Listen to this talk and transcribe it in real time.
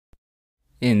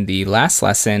In the last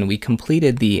lesson, we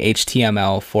completed the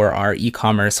HTML for our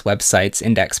e-commerce website's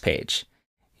index page.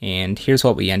 And here's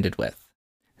what we ended with.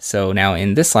 So now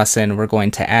in this lesson, we're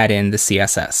going to add in the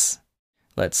CSS.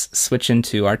 Let's switch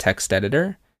into our text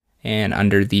editor, and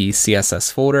under the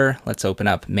CSS folder, let's open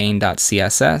up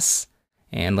main.css,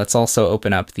 and let's also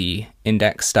open up the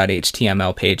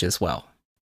index.html page as well.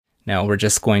 Now we're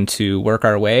just going to work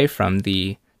our way from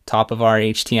the top of our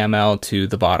HTML to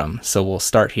the bottom. So we'll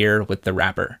start here with the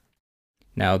wrapper.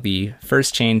 Now the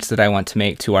first change that I want to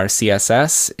make to our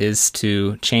CSS is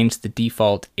to change the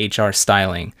default HR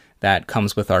styling that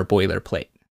comes with our boilerplate.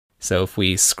 So if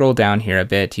we scroll down here a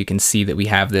bit, you can see that we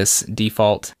have this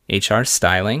default HR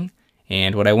styling.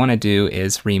 And what I want to do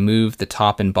is remove the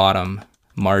top and bottom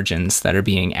margins that are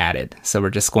being added. So we're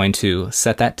just going to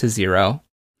set that to 0,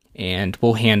 and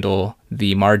we'll handle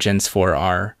the margins for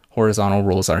our horizontal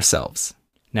rules ourselves.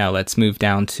 Now let's move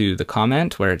down to the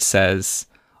comment where it says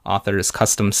author's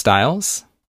custom styles.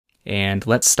 And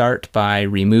let's start by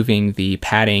removing the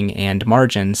padding and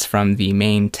margins from the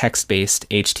main text-based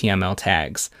HTML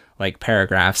tags, like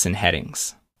paragraphs and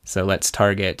headings. So let's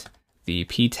target the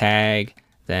P tag,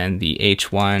 then the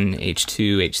H1,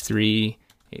 H2, H3,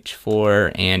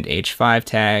 H4, and H5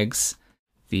 tags,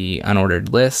 the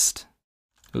unordered list,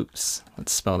 let's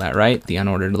spell that right, the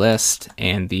unordered list,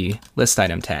 and the list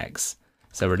item tags.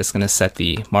 So we're just going to set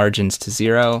the margins to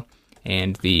 0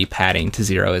 and the padding to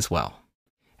 0 as well.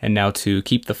 And now to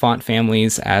keep the font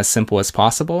families as simple as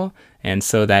possible, and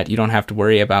so that you don't have to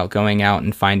worry about going out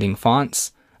and finding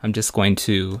fonts, I'm just going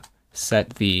to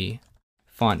set the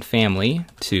font family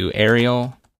to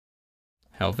Arial,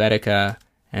 Helvetica,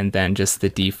 and then just the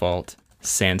default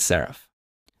sans serif.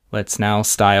 Let's now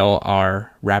style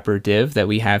our wrapper div that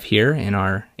we have here in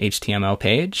our HTML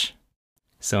page.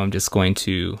 So I'm just going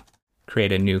to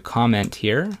create a new comment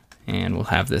here, and we'll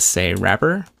have this say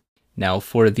wrapper. Now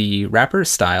for the wrapper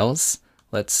styles,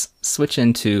 let's switch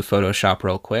into Photoshop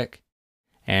real quick.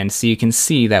 And so you can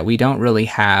see that we don't really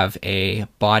have a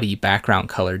body background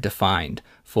color defined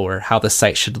for how the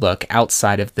site should look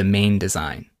outside of the main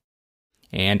design.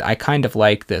 And I kind of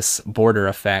like this border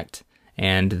effect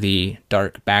and the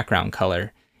dark background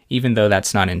color, even though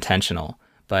that's not intentional.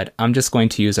 But I'm just going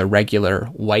to use a regular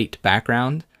white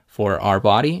background for our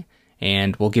body,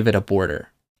 and we'll give it a border.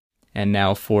 And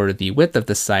now for the width of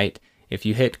the site, if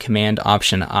you hit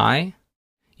Command-Option-I,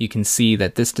 you can see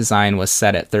that this design was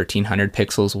set at 1300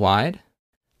 pixels wide,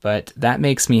 but that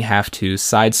makes me have to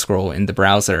side scroll in the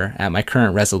browser at my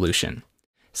current resolution.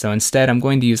 So instead, I'm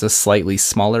going to use a slightly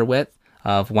smaller width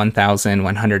of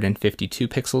 1152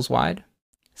 pixels wide.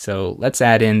 So let's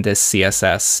add in this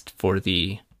CSS for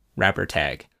the wrapper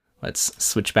tag. Let's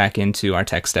switch back into our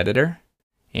text editor,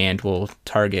 and we'll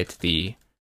target the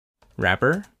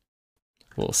wrapper.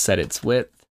 We'll set its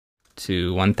width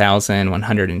to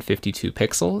 1152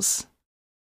 pixels.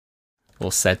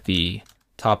 We'll set the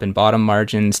top and bottom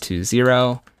margins to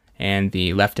 0 and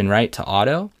the left and right to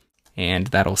auto, and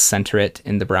that'll center it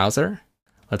in the browser.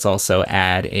 Let's also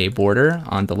add a border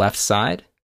on the left side.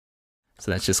 So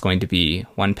that's just going to be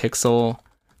 1 pixel.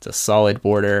 It's a solid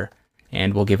border,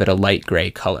 and we'll give it a light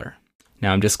gray color.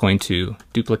 Now I'm just going to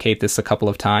duplicate this a couple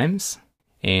of times,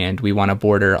 and we want a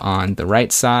border on the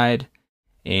right side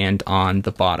and on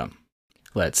the bottom.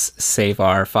 Let's save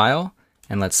our file,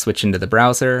 and let's switch into the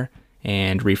browser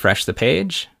and refresh the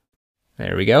page.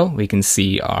 There we go. We can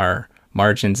see our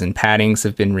margins and paddings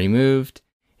have been removed,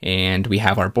 and we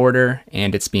have our border,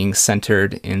 and it's being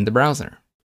centered in the browser.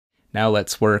 Now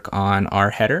let's work on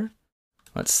our header.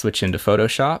 Let's switch into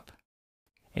Photoshop,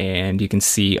 and you can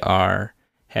see our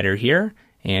header here,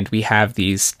 and we have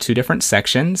these 2 different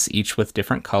sections, each with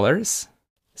different colors.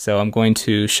 So I'm going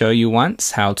to show you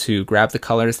once how to grab the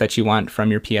colors that you want from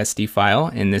your PSD file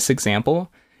in this example,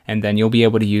 and then you'll be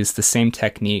able to use the same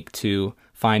technique to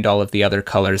find all of the other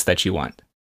colors that you want.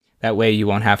 That way you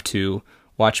won't have to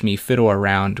watch me fiddle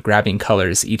around grabbing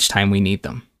colors each time we need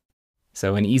them.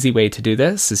 So an easy way to do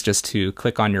this is just to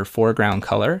click on your foreground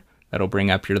color. That'll bring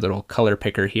up your little color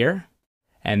picker here.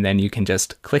 And then you can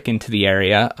just click into the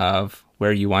area of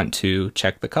where you want to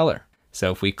check the color.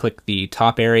 So if we click the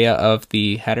top area of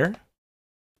the header,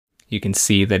 you can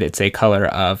see that it's a color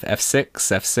of F6,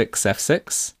 F6,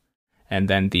 F6. And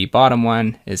then the bottom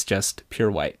one is just pure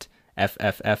white,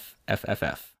 FFF,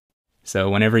 FFF. So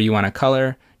whenever you want a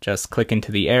color, just click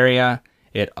into the area.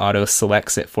 It auto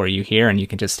selects it for you here, and you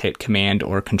can just hit Command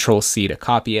or Control C to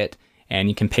copy it, and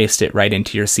you can paste it right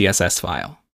into your CSS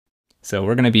file. So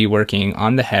we're going to be working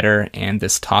on the header and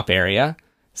this top area.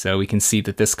 So we can see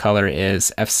that this color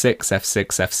is F6, F6,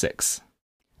 F6.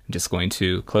 I'm just going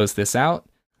to close this out.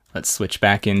 Let's switch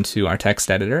back into our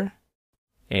text editor.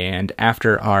 And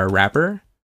after our wrapper,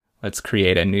 let's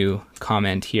create a new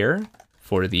comment here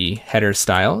for the header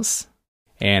styles.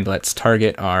 And let's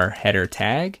target our header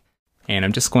tag. And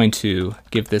I'm just going to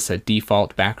give this a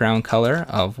default background color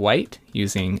of white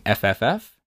using FFF.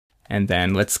 And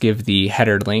then let's give the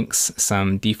header links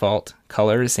some default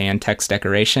colors and text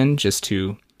decoration just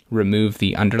to remove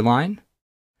the underline.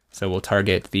 So we'll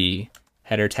target the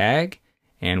header tag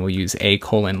and we'll use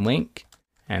a:link,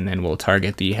 and then we'll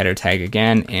target the header tag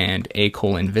again and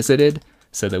a:visited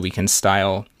so that we can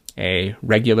style a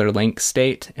regular link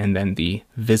state and then the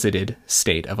visited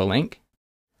state of a link.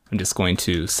 I'm just going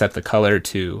to set the color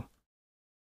to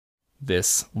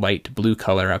this light blue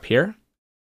color up here.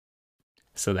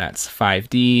 So that's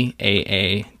 5D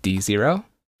AAD0.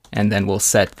 And then we'll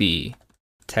set the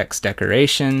text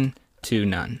decoration to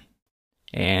none.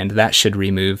 And that should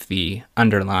remove the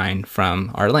underline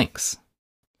from our links.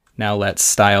 Now let's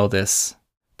style this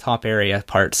top area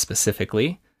part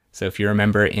specifically. So if you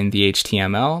remember in the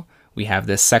HTML, we have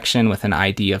this section with an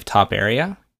ID of top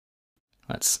area.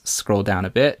 Let's scroll down a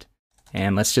bit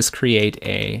and let's just create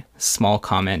a small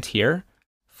comment here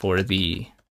for the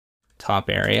top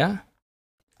area.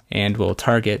 And we'll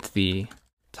target the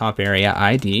top area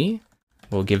ID.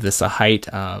 We'll give this a height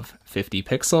of 50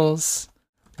 pixels.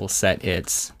 We'll set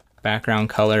its background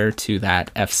color to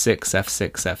that F6,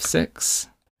 F6, F6.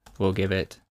 We'll give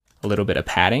it a little bit of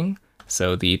padding.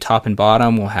 So the top and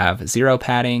bottom will have 0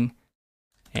 padding,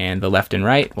 and the left and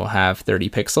right will have 30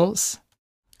 pixels.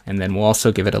 And then we'll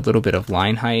also give it a little bit of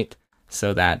line height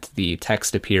so that the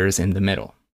text appears in the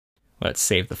middle. Let's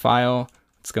save the file.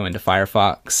 Let's go into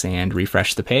Firefox and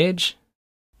refresh the page.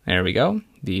 There we go.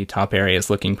 The top area is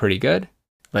looking pretty good.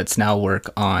 Let's now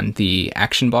work on the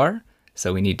action bar.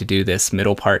 So we need to do this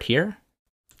middle part here.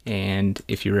 And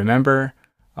if you remember,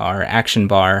 our action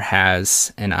bar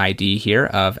has an ID here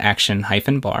of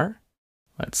action-bar.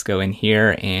 Let's go in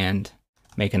here and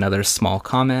make another small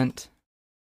comment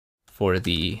for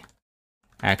the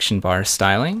action bar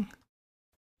styling.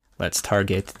 Let's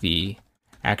target the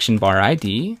action bar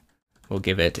ID. We'll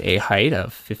give it a height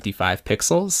of 55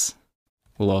 pixels.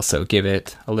 We'll also give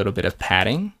it a little bit of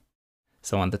padding.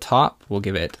 So on the top, we'll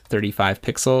give it 35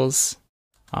 pixels.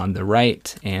 On the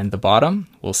right and the bottom,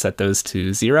 we'll set those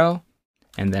to 0.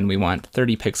 And then we want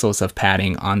 30 pixels of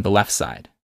padding on the left side.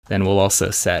 Then we'll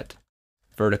also set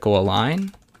vertical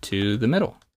align to the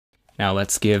middle. Now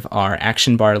let's give our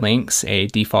action bar links a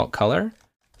default color.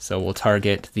 So we'll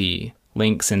target the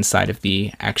links inside of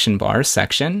the action bar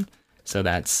section. So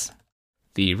that's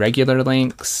the regular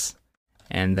links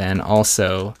and then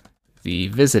also the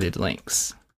visited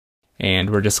links. And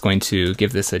we're just going to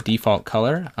give this a default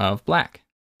color of black.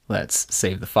 Let's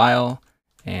save the file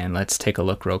and let's take a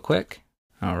look real quick.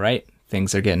 All right,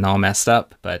 things are getting all messed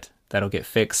up, but that'll get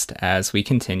fixed as we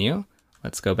continue.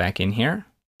 Let's go back in here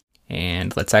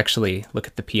and let's actually look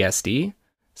at the PSD.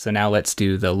 So now let's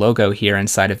do the logo here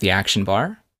inside of the action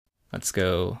bar. Let's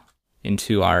go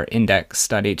into our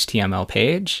index.html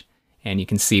page and you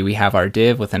can see we have our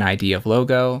div with an ID of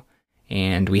logo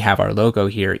and we have our logo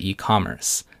here,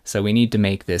 eCommerce. So we need to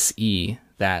make this E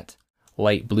that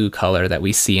light blue color that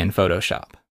we see in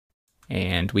Photoshop.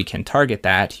 And we can target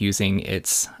that using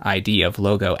its ID of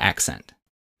logo accent.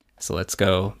 So let's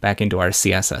go back into our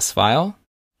CSS file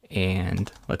and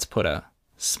let's put a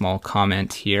small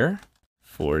comment here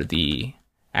for the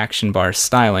action bar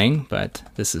styling, but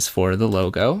this is for the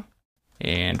logo.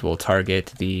 And we'll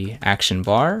target the action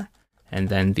bar and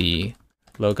then the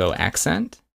logo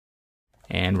accent.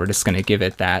 And we're just going to give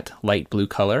it that light blue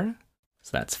color.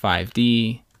 So that's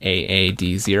 5D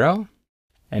AAD0.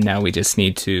 And now we just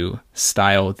need to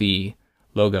style the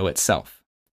logo itself.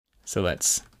 So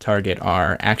let's target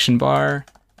our action bar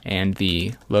and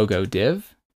the logo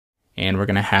div. And we're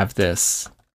going to have this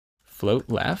float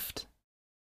left.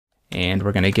 And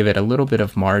we're going to give it a little bit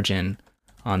of margin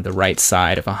on the right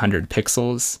side of 100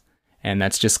 pixels. And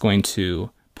that's just going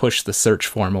to push the search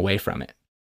form away from it.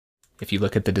 If you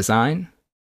look at the design,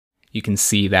 you can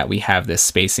see that we have this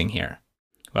spacing here.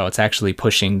 Well, it's actually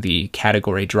pushing the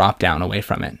category dropdown away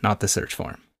from it, not the search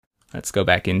form. Let's go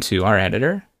back into our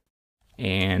editor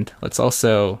and let's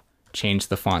also change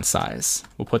the font size.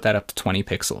 We'll put that up to 20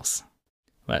 pixels.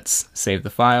 Let's save the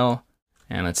file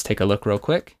and let's take a look real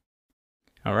quick.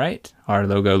 All right, our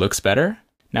logo looks better.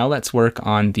 Now let's work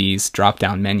on these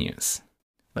drop-down menus.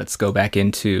 Let's go back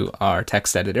into our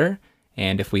text editor,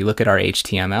 and if we look at our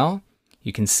HTML,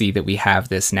 you can see that we have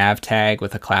this nav tag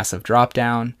with a class of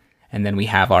drop-down, and then we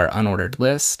have our unordered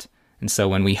list. And so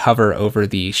when we hover over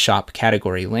the shop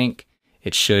category link,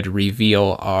 it should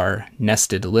reveal our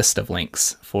nested list of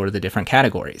links for the different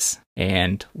categories.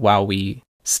 And while we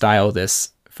style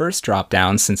this first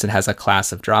dropdown, since it has a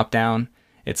class of dropdown,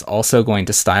 it's also going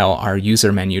to style our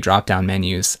user menu dropdown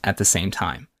menus at the same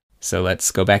time. So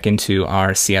let's go back into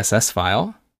our CSS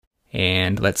file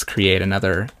and let's create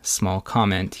another small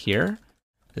comment here.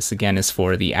 This again is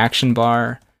for the action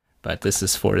bar, but this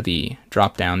is for the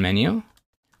dropdown menu.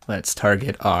 Let's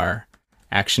target our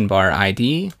action bar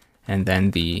ID and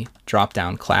then the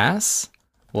dropdown class.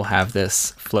 We'll have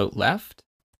this float left.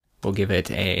 We'll give it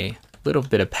a little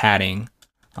bit of padding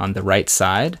on the right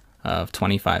side of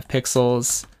 25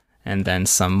 pixels, and then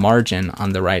some margin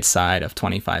on the right side of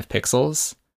 25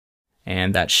 pixels.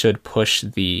 And that should push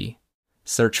the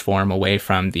search form away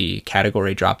from the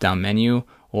category dropdown menu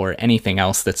or anything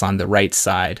else that's on the right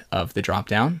side of the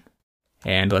dropdown.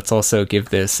 And let's also give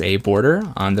this a border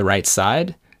on the right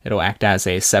side. It'll act as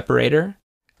a separator.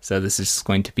 So this is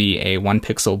going to be a 1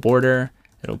 pixel border.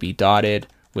 It'll be dotted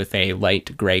with a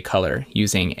light gray color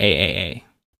using AAA.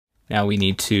 Now we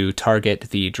need to target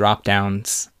the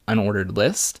dropdowns unordered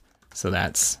list. So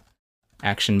that's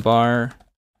action bar,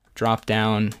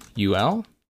 dropdown UL.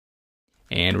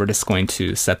 And we're just going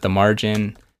to set the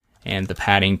margin and the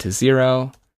padding to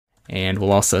 0. And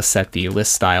we'll also set the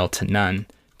list style to none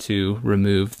to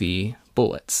remove the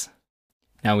bullets.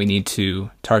 Now we need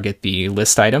to target the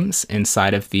list items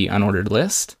inside of the unordered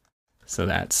list. So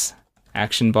that's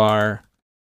action bar,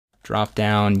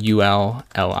 dropdown UL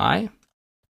LI.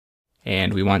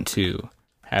 And we want to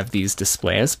have these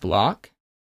display as block.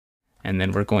 And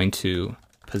then we're going to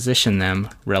position them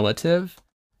relative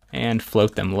and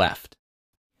float them left.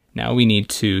 Now we need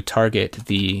to target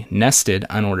the nested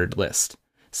unordered list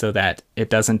so that it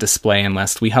doesn't display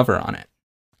unless we hover on it.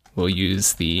 We'll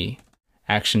use the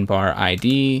action bar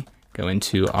ID, go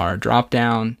into our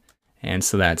dropdown, and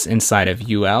so that's inside of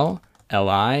UL,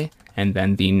 LI, and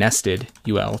then the nested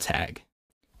UL tag.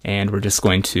 And we're just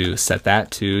going to set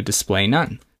that to display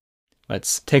none.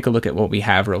 Let's take a look at what we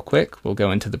have real quick. We'll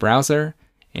go into the browser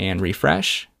and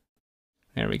refresh.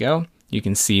 There we go. You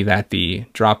can see that the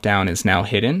dropdown is now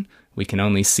hidden. We can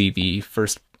only see the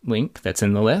first link that's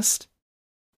in the list.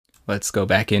 Let's go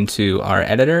back into our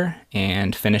editor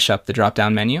and finish up the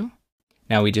drop-down menu.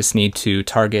 Now we just need to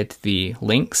target the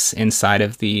links inside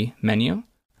of the menu.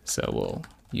 So we'll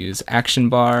use action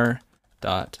bar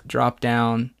dot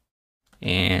dropdown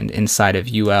and inside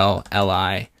of UL,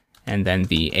 LI, and then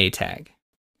the A tag.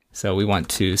 So we want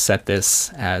to set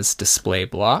this as display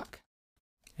block.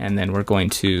 And then we're going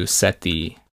to set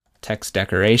the text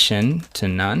decoration to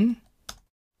none.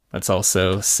 Let's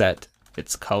also set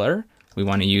its color. We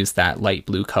want to use that light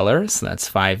blue color, so that's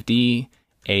 5D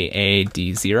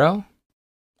AAD0.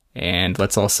 And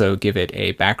let's also give it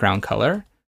a background color.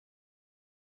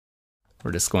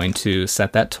 We're just going to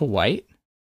set that to white.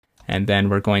 And then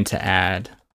we're going to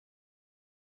add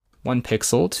 1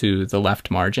 pixel to the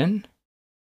left margin.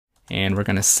 And we're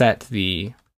going to set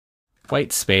the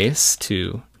white space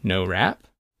to no wrap.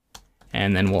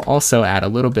 And then we'll also add a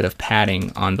little bit of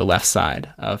padding on the left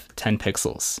side of 10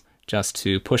 pixels, just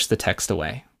to push the text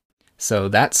away. So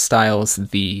that styles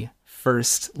the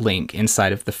first link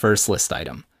inside of the first list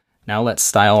item. Now let's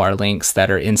style our links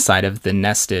that are inside of the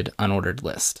nested unordered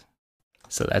list.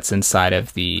 So that's inside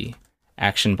of the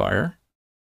action bar,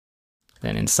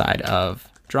 then inside of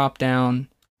dropdown,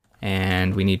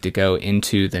 and we need to go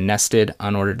into the nested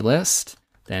unordered list,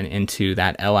 then into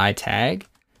that LI tag,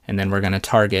 and then we're going to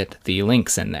target the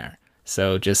links in there.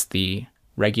 So just the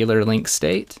regular link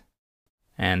state,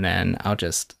 and then I'll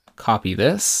just copy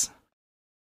this,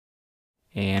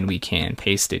 and we can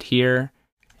paste it here,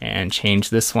 and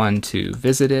change this one to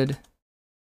visited,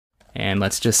 and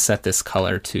let's just set this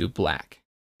color to black.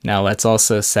 Now let's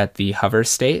also set the hover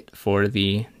state for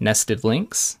the nested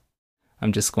links.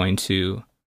 I'm just going to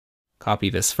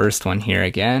copy this first one here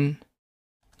again,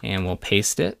 and we'll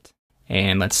paste it.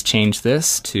 And let's change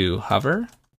this to hover,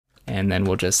 and then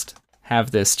we'll just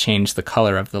have this change the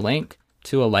color of the link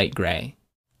to a light gray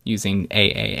using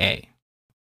AAA.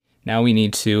 Now we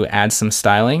need to add some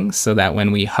styling so that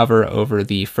when we hover over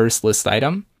the first list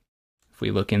item, if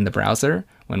we look in the browser,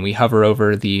 when we hover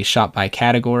over the shop by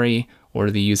category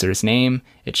or the user's name,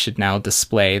 it should now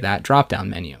display that drop-down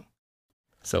menu.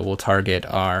 So we'll target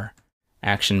our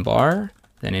action bar,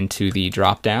 then into the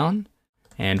drop-down,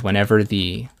 and whenever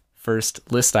the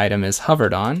first list item is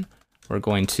hovered on, we're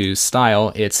going to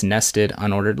style its nested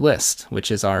unordered list,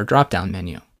 which is our drop-down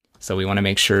menu. So we want to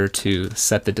make sure to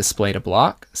set the display to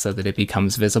block so that it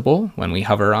becomes visible when we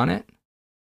hover on it.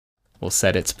 We'll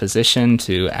set its position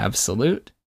to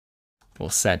absolute. We'll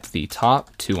set the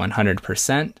top to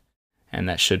 100%, and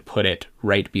that should put it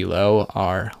right below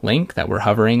our link that we're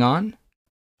hovering on.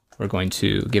 We're going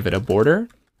to give it a border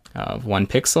of 1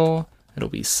 pixel. It'll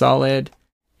be solid,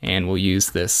 and we'll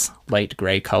use this light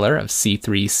gray color of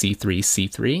C3, C3,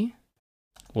 C3.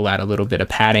 We'll add a little bit of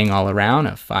padding all around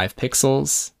of 5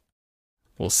 pixels.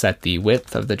 We'll set the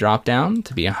width of the dropdown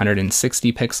to be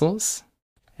 160 pixels,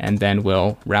 and then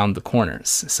we'll round the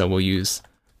corners. So we'll use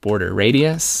border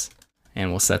radius, and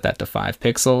we'll set that to 5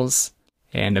 pixels.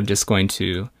 And I'm just going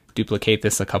to duplicate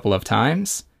this a couple of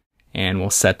times, and we'll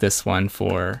set this one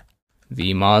for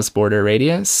the Moz border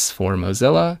radius for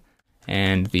Mozilla,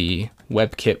 and the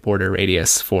WebKit border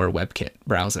radius for WebKit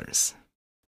browsers.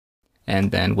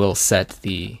 And then we'll set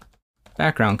the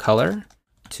background color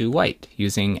to white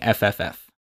using FFF.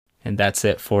 And that's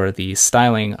it for the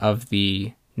styling of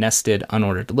the nested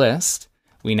unordered list.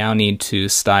 We now need to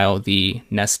style the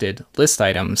nested list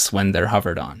items when they're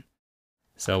hovered on.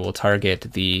 So we'll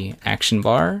target the action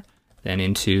bar, then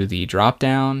into the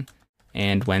dropdown,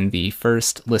 and when the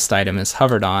first list item is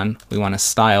hovered on, we want to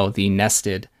style the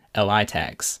nested li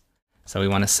tags. So we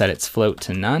want to set its float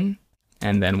to none,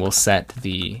 and then we'll set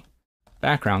the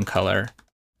background color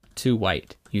to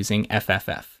white using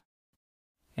FFF.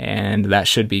 And that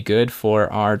should be good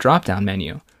for our drop-down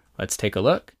menu. Let's take a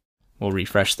look. We'll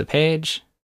refresh the page,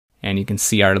 and you can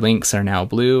see our links are now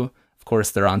blue. Of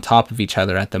course, they're on top of each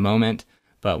other at the moment,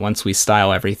 but once we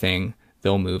style everything,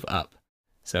 they'll move up.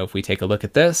 So if we take a look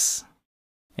at this,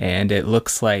 and it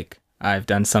looks like I've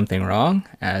done something wrong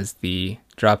as the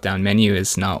drop-down menu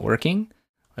is not working.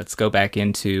 Let's go back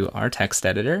into our text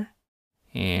editor,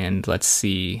 and let's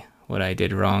see what I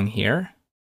did wrong here.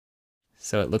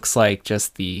 So it looks like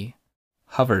just the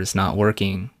hover's not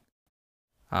working.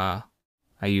 I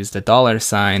used a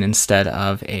 $sign instead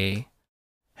of a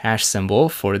hash symbol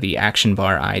for the action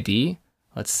bar ID.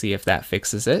 Let's see if that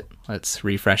fixes it. Let's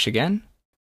refresh again.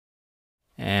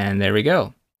 And there we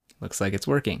go. Looks like it's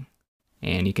working.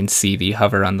 And you can see the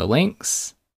hover on the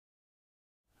links.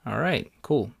 All right,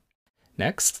 cool.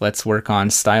 Next, let's work on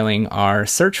styling our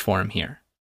search form here.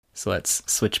 So let's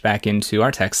switch back into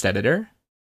our text editor.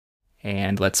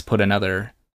 And let's put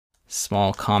another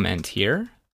small comment here.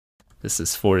 This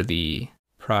is for the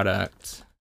product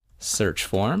search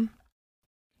form.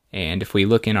 And if we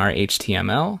look in our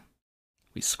HTML,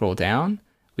 we scroll down,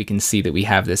 we can see that we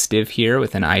have this div here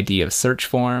with an ID of search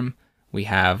form. We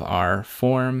have our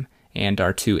form and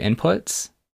our 2 inputs.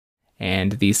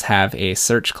 And these have a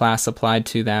search class applied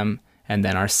to them. And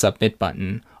then our submit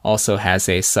button also has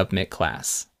a submit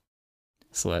class.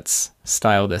 So let's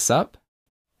style this up.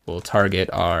 We'll target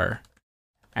our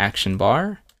action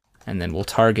bar, and then we'll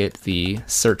target the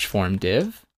search form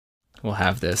div. We'll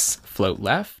have this float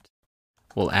left.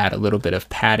 We'll add a little bit of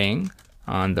padding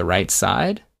on the right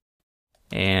side,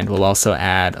 and we'll also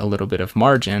add a little bit of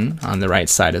margin on the right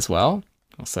side as well.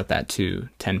 We'll set that to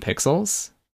 10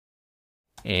 pixels.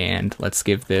 And let's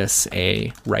give this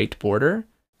a right border.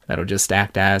 That'll just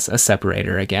act as a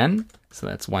separator again. So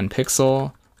that's 1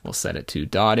 pixel. We'll set it to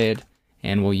dotted,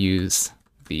 and we'll use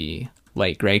the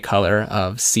light gray color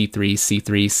of C3,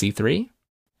 C3, C3.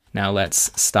 Now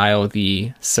let's style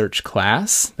the search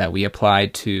class that we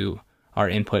applied to our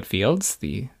input fields,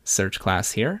 the search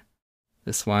class here,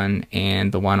 this one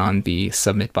and the one on the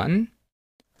submit button.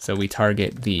 So we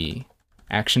target the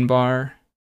action bar,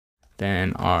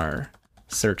 then our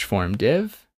search form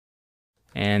div,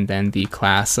 and then the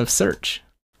class of search.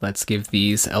 Let's give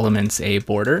these elements a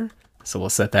border. So we'll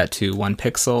set that to 1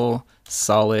 pixel,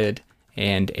 solid,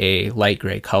 and a light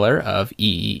gray color of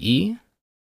EEE.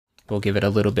 We'll give it a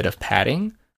little bit of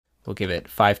padding. We'll give it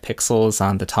 5 pixels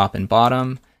on the top and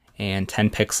bottom, and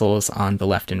 10 pixels on the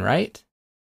left and right.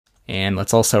 And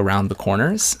let's also round the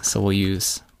corners. So we'll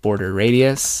use border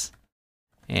radius,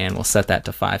 and we'll set that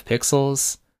to 5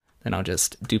 pixels. Then I'll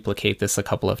just duplicate this a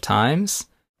couple of times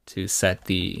to set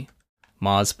the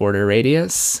Moz border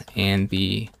radius and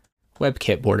the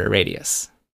WebKit border radius.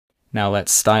 Now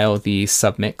let's style the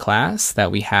submit class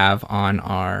that we have on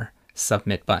our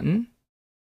submit button.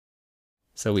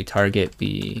 So we target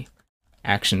the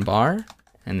action bar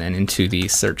and then into the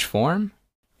search form,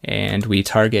 and we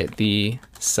target the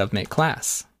submit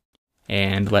class.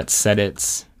 And let's set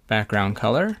its background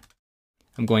color.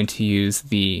 I'm going to use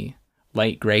the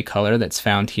light gray color that's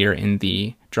found here in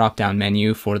the drop-down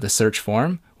menu for the search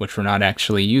form, which we're not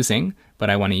actually using, but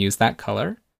I want to use that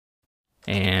color.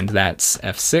 And that's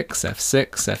F6, F6,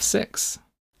 F6.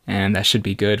 And that should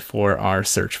be good for our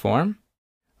search form.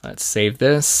 Let's save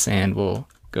this, and we'll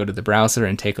go to the browser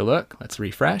and take a look. Let's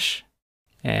refresh.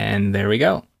 And there we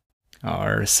go.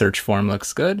 Our search form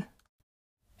looks good.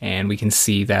 And we can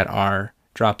see that our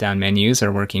drop-down menus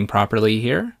are working properly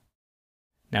here.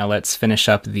 Now let's finish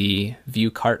up the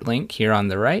view cart link here on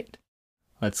the right.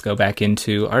 Let's go back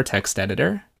into our text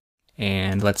editor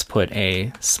and let's put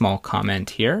a small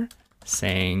comment here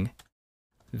saying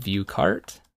view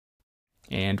cart,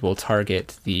 and we'll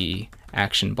target the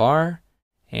action bar.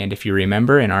 And if you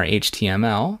remember in our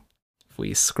HTML, if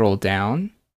we scroll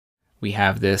down, we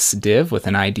have this div with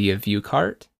an ID of view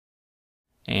cart,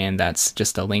 and that's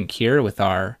just a link here with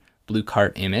our blue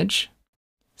cart image.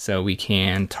 So we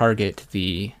can target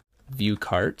the view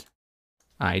cart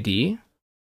ID,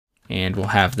 and we'll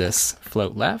have this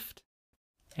float left.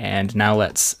 And now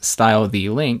let's style the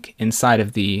link inside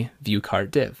of the view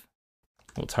cart div.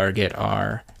 We'll target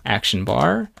our action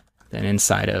bar, then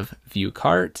inside of view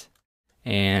cart,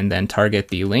 and then target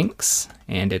the links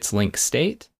and its link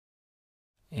state.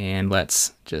 And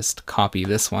let's just copy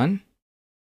this one,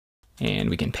 and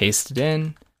we can paste it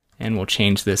in, and we'll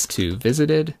change this to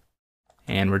visited,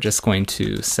 and we're just going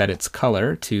to set its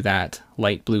color to that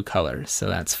light blue color. So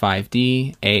that's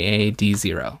 5D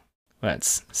AAD0.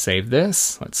 Let's save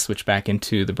this. Let's switch back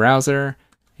into the browser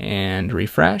and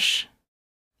refresh.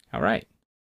 All right.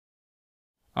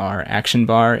 Our action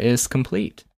bar is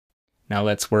complete. Now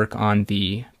let's work on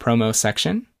the promo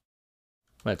section.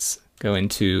 Let's go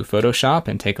into Photoshop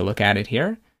and take a look at it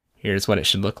here. Here's what it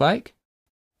should look like.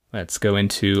 Let's go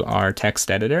into our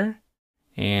text editor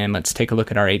and let's take a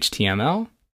look at our HTML.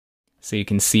 So you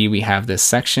can see we have this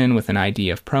section with an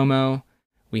ID of promo.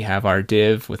 We have our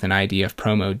div with an ID of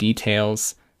promo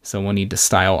details. So we'll need to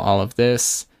style all of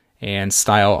this and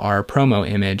style our promo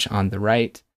image on the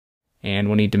right. And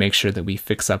we'll need to make sure that we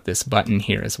fix up this button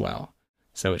here as well.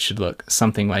 So it should look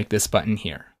something like this button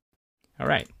here. All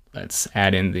right, let's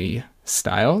add in the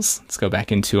styles. Let's go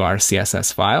back into our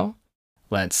CSS file.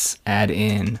 Let's add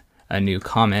in a new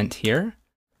comment here.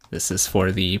 This is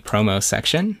for the promo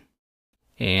section.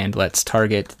 And let's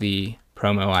target the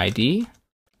promo ID.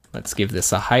 Let's give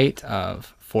this a height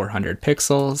of 400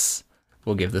 pixels.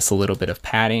 We'll give this a little bit of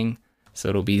padding. So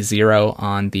it'll be 0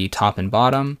 on the top and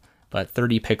bottom, but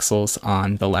 30 pixels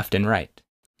on the left and right.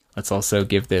 Let's also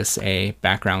give this a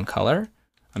background color.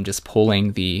 I'm just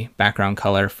pulling the background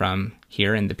color from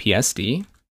here in the PSD.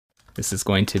 This is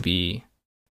going to be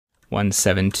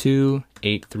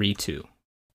 172832.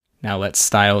 Now let's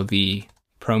style the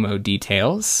promo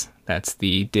details. That's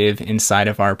the div inside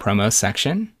of our promo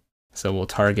section. So we'll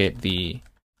target the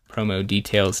promo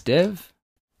details div,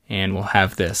 and we'll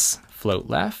have this float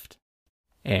left.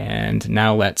 And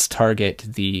now let's target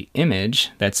the image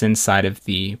that's inside of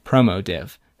the promo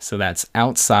div. So that's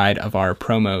outside of our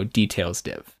promo details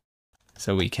div.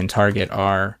 So we can target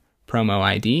our promo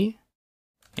ID,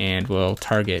 and we'll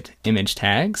target image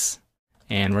tags,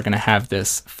 and we're going to have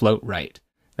this float right.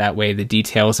 That way the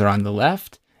details are on the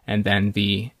left, and then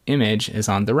the image is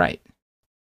on the right.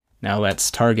 Now let's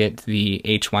target the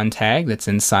H1 tag that's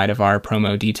inside of our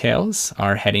promo details,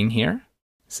 our heading here.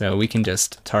 So we can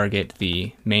just target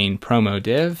the main promo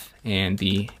div and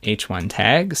the H1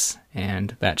 tags,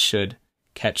 and that should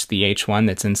catch the H1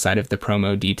 that's inside of the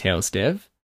promo details div.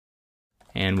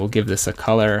 And we'll give this a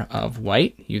color of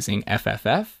white using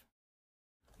FFF.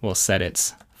 We'll set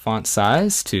its font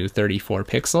size to 34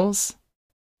 pixels.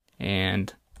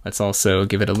 And let's also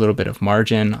give it a little bit of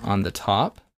margin on the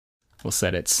top. We'll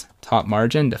set its top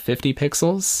margin to 50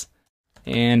 pixels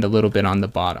and a little bit on the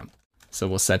bottom. So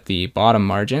we'll set the bottom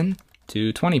margin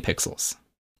to 20 pixels.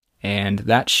 And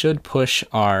that should push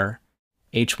our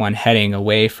H1 heading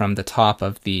away from the top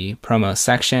of the promo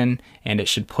section, and it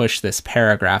should push this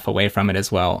paragraph away from it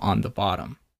as well on the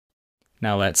bottom.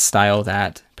 Now let's style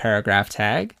that paragraph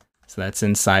tag. So that's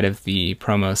inside of the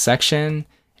promo section,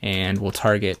 and we'll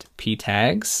target p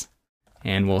tags,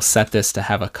 and we'll set this to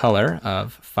have a color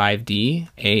of 5D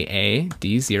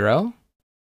AAD0.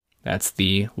 That's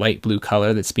the light blue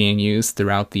color that's being used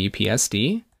throughout the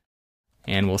PSD.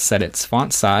 And we'll set its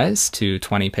font size to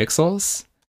 20 pixels.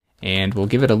 And we'll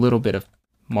give it a little bit of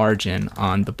margin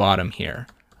on the bottom here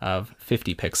of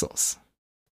 50 pixels.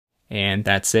 And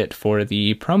that's it for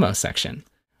the promo section.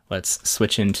 Let's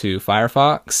switch into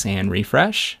Firefox and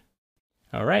refresh.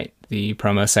 All right, the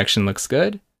promo section looks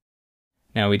good.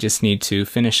 Now we just need to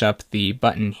finish up the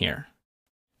button here.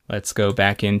 Let's go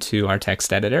back into our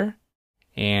text editor.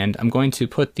 And I'm going to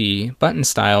put the button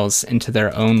styles into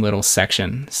their own little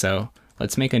section. So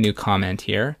let's make a new comment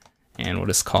here, and we'll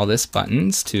just call this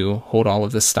buttons to hold all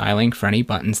of the styling for any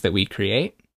buttons that we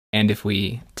create. And if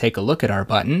we take a look at our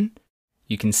button,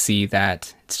 you can see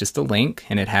that it's just a link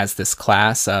and it has this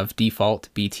class of default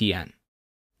BTN.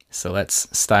 So let's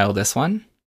style this one.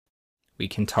 We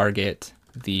can target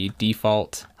the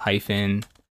default hyphen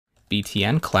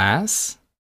btn class,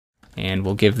 and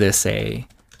we'll give this a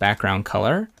background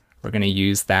color. We're going to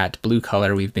use that blue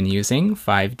color we've been using,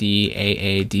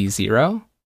 5D-AAD0.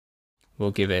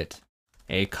 We'll give it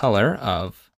a color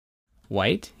of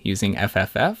white using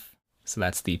FFF, so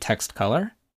that's the text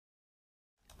color.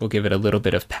 We'll give it a little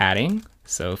bit of padding,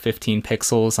 so 15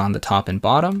 pixels on the top and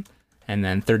bottom, and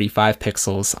then 35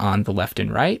 pixels on the left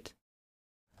and right.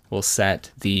 We'll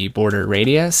set the border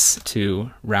radius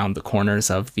to round the corners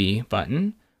of the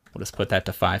button. We'll just put that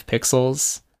to 5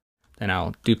 pixels. Then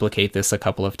I'll duplicate this a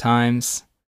couple of times,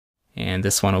 and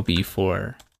this one will be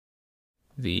for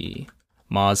the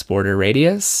Moz border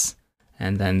radius,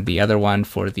 and then the other one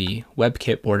for the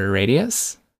WebKit border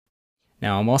radius.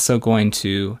 Now I'm also going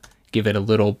to give it a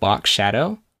little box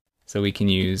shadow, so we can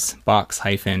use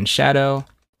box-shadow,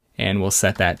 and we'll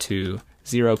set that to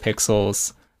 0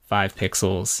 pixels, 5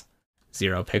 pixels,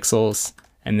 0 pixels,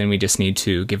 and then we just need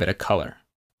to give it a color.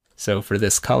 So for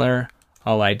this color,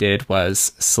 all I did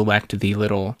was select the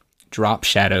little drop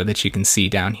shadow that you can see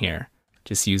down here,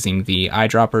 just using the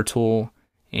eyedropper tool,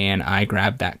 and I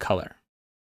grabbed that color.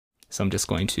 So I'm just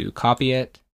going to copy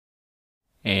it,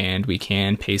 and we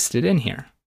can paste it in here.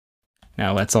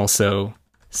 Now let's also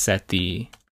set the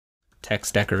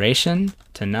text decoration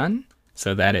to none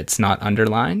so that it's not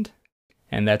underlined.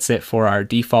 And that's it for our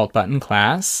default button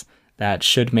class. That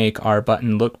should make our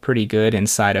button look pretty good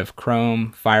inside of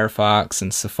Chrome, Firefox,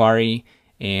 and Safari,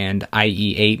 and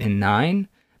IE 8 and 9.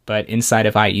 But inside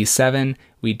of IE 7,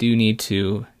 we do need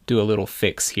to do a little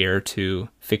fix here to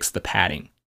fix the padding.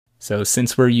 So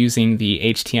since we're using the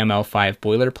HTML5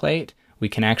 boilerplate, we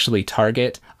can actually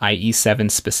target IE 7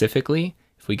 specifically.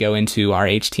 If we go into our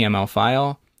HTML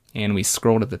file and we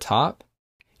scroll to the top,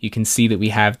 you can see that we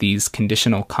have these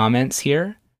conditional comments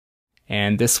here.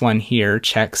 And this one here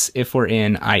checks if we're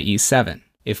in IE 7.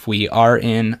 If we are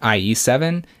in IE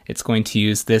 7, it's going to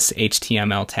use this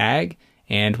HTML tag,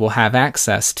 and we'll have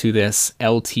access to this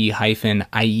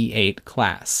LT-IE8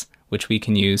 class, which we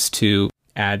can use to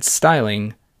add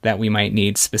styling that we might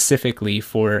need specifically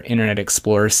for Internet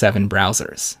Explorer 7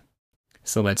 browsers.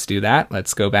 So let's do that.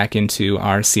 Let's go back into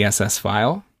our CSS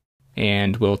file,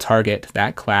 and we'll target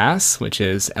that class, which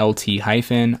is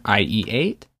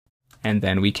LT-IE8, and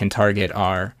then we can target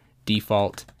our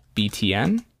default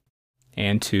BTN.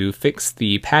 And to fix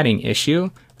the padding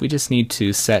issue, we just need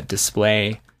to set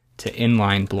display to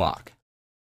inline block.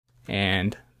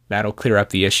 And that'll clear up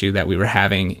the issue that we were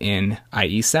having in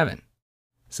IE 7.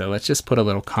 So let's just put a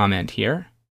little comment here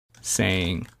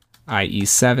saying IE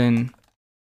 7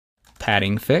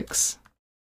 padding fix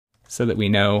so that we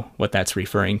know what that's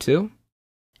referring to.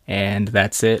 And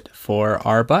that's it for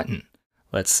our button.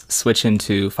 Let's switch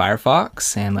into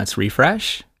Firefox and let's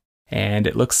refresh. And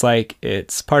it looks like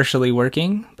it's partially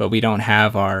working, but we don't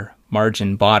have our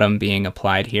margin bottom being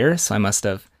applied here, so I must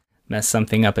have messed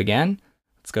something up again.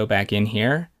 Let's go back in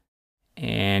here.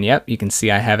 And yep, you can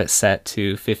see I have it set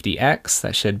to 50x.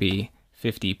 That should be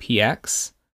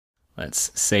 50px.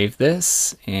 Let's save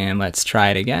this and let's try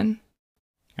it again.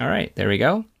 All right, there we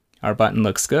go. Our button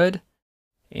looks good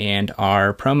and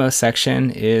our promo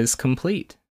section is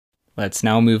complete. Let's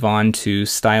now move on to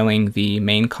styling the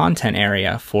main content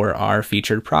area for our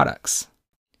featured products.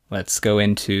 Let's go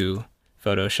into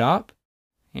Photoshop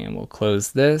and we'll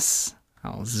close this.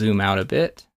 I'll zoom out a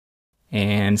bit.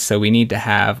 And so we need to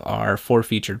have our 4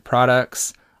 featured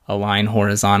products align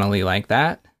horizontally like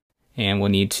that. And we'll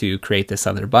need to create this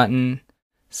other button.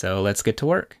 So let's get to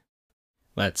work.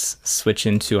 Let's switch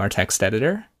into our text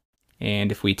editor.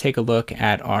 And if we take a look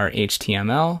at our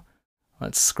HTML,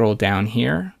 let's scroll down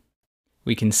here.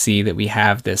 We can see that we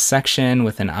have this section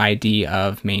with an ID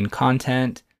of main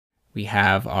content. We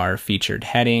have our featured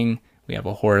heading. We have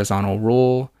a horizontal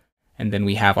rule. And then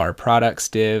we have our products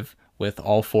div with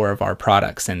all 4 of our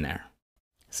products in there.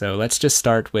 So let's just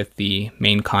start with the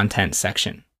main content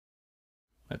section.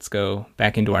 Let's go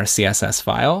back into our CSS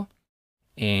file,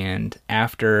 and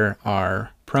after our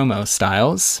promo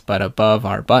styles, but above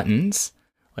our buttons,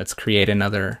 let's create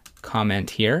another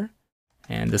comment here,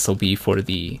 and this will be for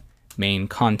the main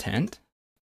content.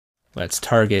 Let's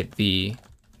target the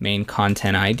main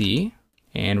content ID,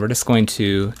 and we're just going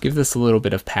to give this a little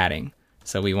bit of padding.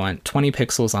 So we want 20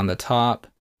 pixels on the top,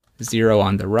 0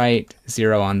 on the right,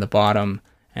 0 on the bottom,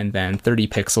 and then 30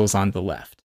 pixels on the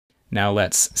left. Now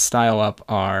let's style up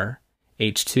our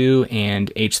H2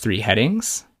 and H3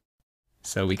 headings.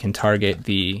 So we can target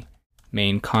the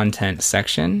main content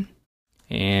section,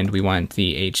 and we want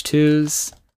the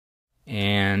H2s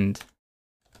and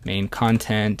main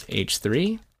content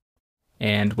H3.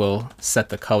 And we'll set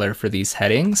the color for these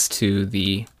headings to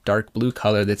the dark blue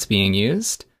color that's being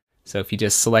used. So if you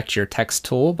just select your text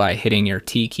tool by hitting your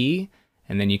T key,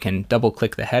 and then you can double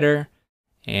click the header,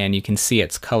 and you can see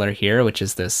its color here, which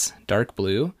is this dark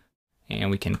blue, and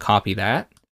we can copy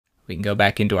that. We can go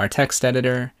back into our text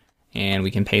editor, and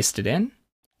we can paste it in.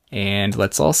 And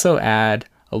let's also add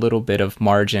a little bit of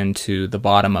margin to the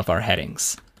bottom of our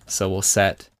headings. So we'll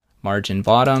set margin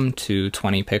bottom to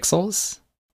 20 pixels.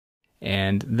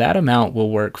 And that amount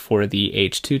will work for the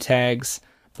H2 tags,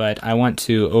 but I want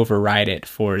to override it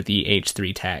for the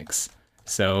H3 tags.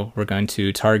 So we're going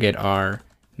to target our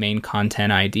main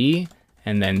content ID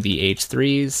and then the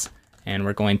H3s, and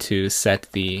we're going to set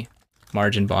the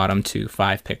margin bottom to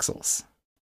 5 pixels.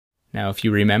 Now, if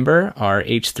you remember, our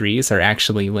H3s are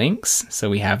actually links, so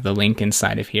we have the link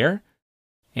inside of here,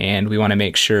 and we want to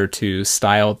make sure to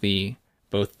style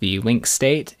both the link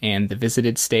state and the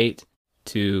visited state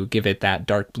to give it that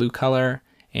dark blue color,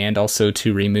 and also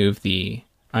to remove the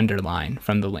underline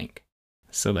from the link.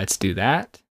 So let's do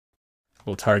that.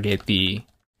 We'll target the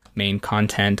main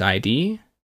content ID,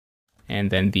 and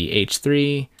then the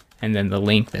H3, and then the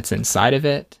link that's inside of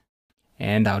it.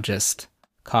 And I'll just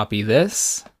copy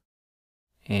this,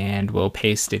 and we'll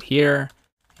paste it here,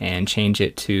 and change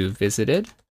it to visited.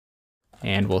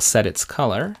 And we'll set its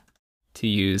color to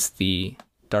use the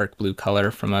dark blue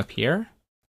color from up here.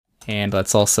 And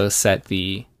let's also set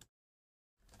the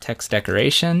text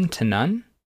decoration to none.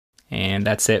 And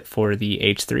that's it for the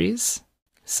H3s.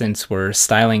 Since we're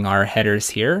styling our headers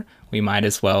here, we might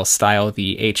as well style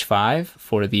the H5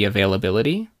 for the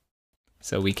availability.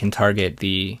 So we can target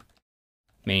the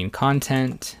main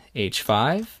content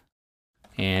H5,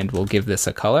 and we'll give this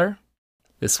a color.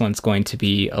 This one's going to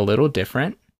be a little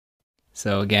different.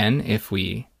 So again, if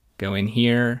we go in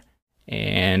here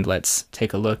and let's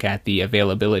take a look at the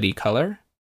availability color,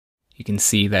 you can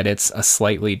see that it's a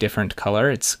slightly different color.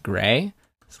 It's gray.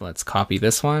 So let's copy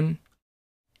this one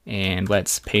and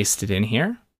let's paste it in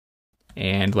here.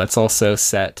 And let's also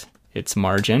set its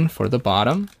margin for the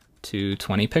bottom to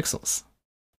 20 pixels.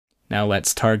 Now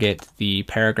let's target the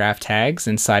paragraph tags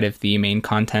inside of the main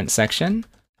content section.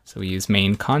 So we use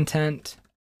main content,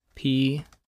 P,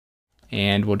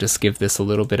 and we'll just give this a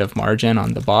little bit of margin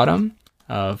on the bottom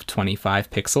of 25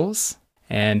 pixels.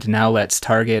 And now let's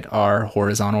target our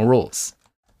horizontal rules.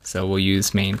 So we'll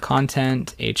use main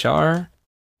content, HR,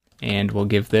 and we'll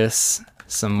give this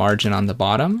some margin on the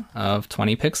bottom of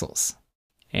 20 pixels.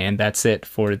 And that's it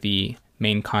for the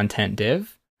main content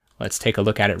div. Let's take a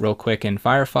look at it real quick in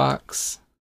Firefox.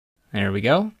 There we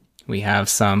go. We have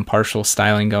some partial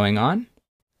styling going on.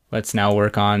 Let's now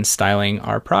work on styling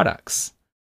our products.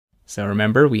 So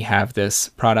remember, we have this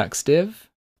products div.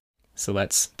 So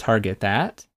let's target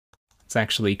that. Let's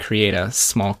actually create a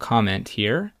small comment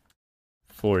here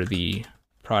for the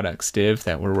products div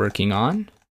that we're working on.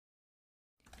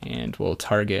 And we'll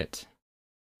target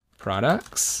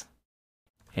products.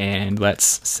 And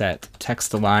let's set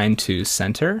text align to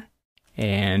center.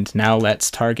 And now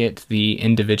let's target the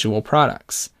individual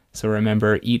products. So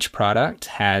remember, each product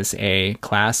has a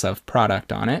class of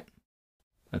product on it.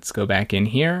 Let's go back in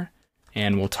here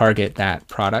and we'll target that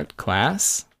product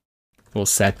class. We'll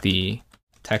set the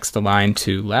text align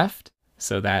to left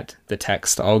so that the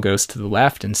text all goes to the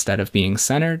left instead of being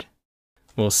centered.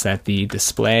 We'll set the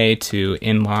display to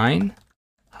inline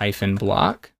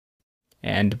 -block.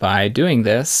 And by doing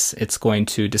this, it's going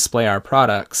to display our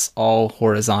products all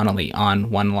horizontally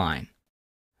on one line.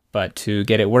 But to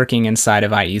get it working inside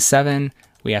of IE7,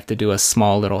 we have to do a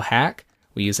small little hack.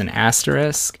 We use an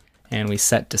asterisk, and we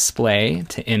set display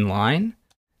to inline.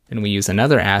 Then we use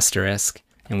another asterisk,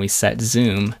 and we set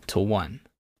zoom to 1.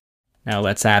 Now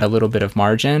let's add a little bit of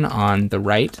margin on the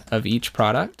right of each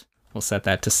product. We'll set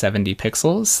that to 70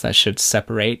 pixels. That should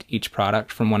separate each product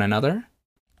from one another.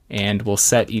 And we'll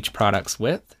set each product's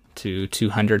width to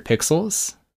 200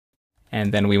 pixels.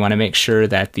 And then we want to make sure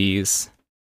that these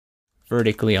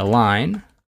vertically align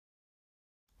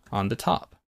on the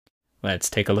top. Let's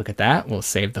take a look at that. We'll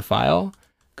save the file,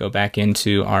 go back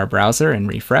into our browser and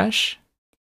refresh.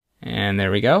 And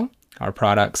there we go. Our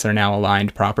products are now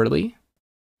aligned properly.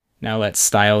 Now let's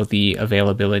style the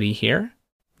availability here.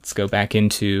 Let's go back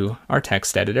into our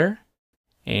text editor.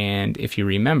 And if you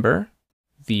remember,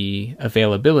 the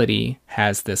availability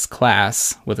has this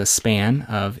class with a span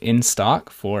of in stock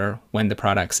for when the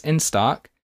product's in stock,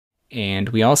 and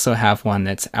we also have one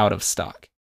that's out of stock.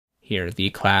 Here, the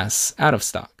class out of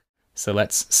stock. So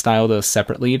let's style those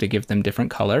separately to give them different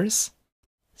colors.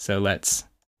 So let's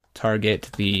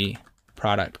target the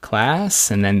product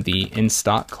class and then the in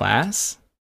stock class.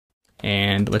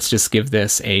 And let's just give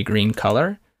this a green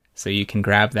color. So you can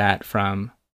grab that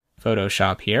from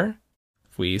Photoshop here.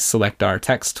 If we select our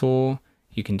text tool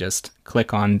you can just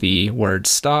click on the word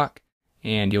stock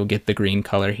and you'll get the green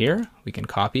color here. We can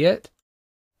copy it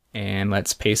and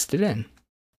let's paste it in.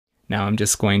 Now I'm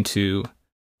just going to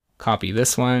copy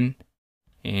this one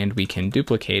and we can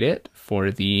duplicate it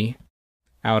for the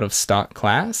out of stock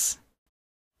class.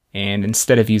 And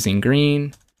instead of using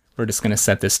green, we're just going to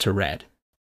set this to red.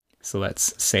 So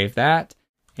let's save that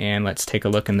and let's take a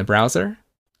look in the browser.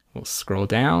 We'll scroll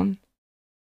down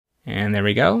and there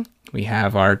we go. We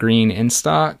have our green in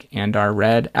stock and our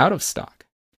red out of stock.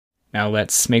 Now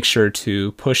let's make sure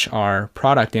to push our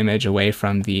product image away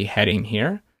from the heading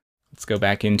here. Let's go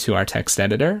back into our text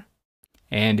editor.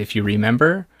 And if you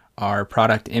remember, our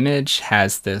product image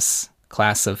has this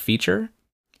class of feature.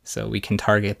 So we can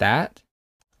target that.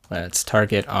 Let's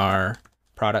target our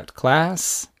product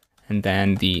class and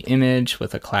then the image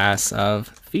with a class of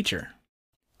feature.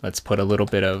 Let's put a little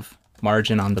bit of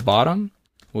margin on the bottom.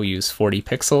 We'll use 40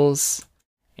 pixels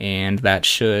and that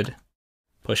should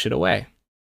push it away.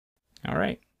 All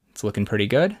right, it's looking pretty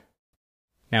good.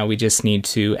 Now we just need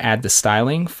to add the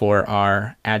styling for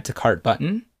our add to cart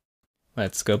button.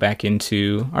 Let's go back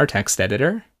into our text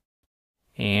editor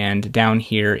and down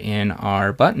here in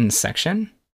our buttons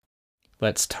section,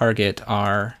 let's target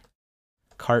our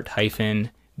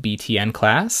cart-btn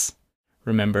class.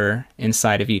 Remember,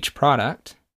 inside of each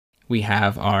product, we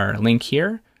have our link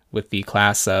here with the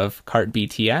class of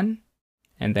cart-btn,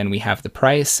 and then we have the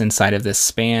price inside of this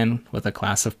span with a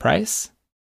class of price.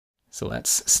 So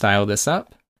let's style this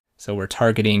up. So we're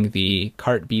targeting the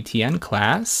cart-btn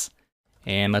class,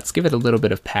 and let's give it a little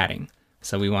bit of padding.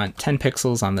 So we want 10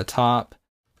 pixels on the top,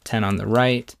 10 on the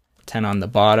right, 10 on the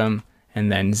bottom,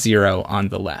 and then 0 on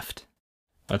the left.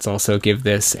 Let's also give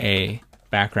this a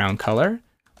background color.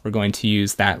 We're going to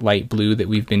use that light blue that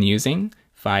we've been using,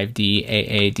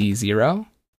 5D-AAD0.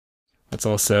 Let's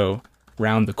also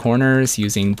round the corners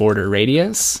using border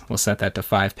radius. We'll set that to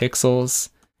 5 pixels,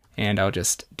 and I'll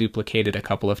just duplicate it a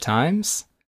couple of times.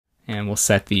 And we'll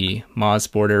set the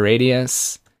Moz border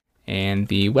radius and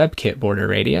the WebKit border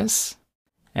radius.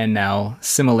 And now,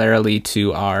 similarly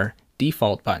to our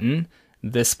default button,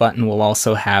 this button will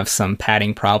also have some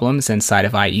padding problems inside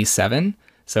of IE7,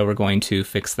 so we're going to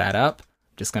fix that up.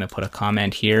 I'm just going to put a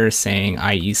comment here saying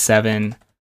IE7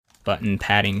 button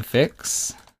padding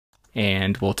fix,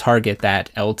 and we'll target that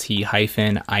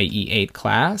LT-IE8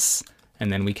 class,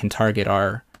 and then we can target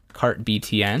our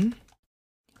cart-btn,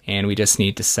 and we just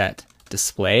need to set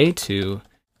display to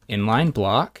inline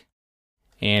block,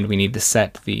 and we need to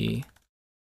set the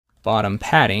bottom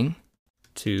padding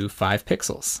to 5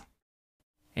 pixels.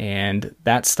 And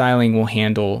that styling will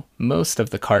handle most of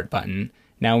the cart button.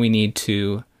 Now we need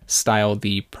to style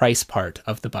the price part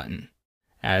of the button.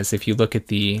 As if you look at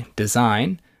the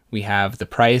design, we have the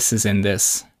price is in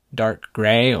this dark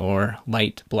gray or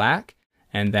light black,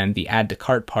 and then the add to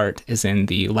cart part is in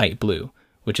the light blue,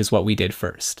 which is what we did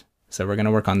first. So we're going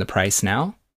to work on the price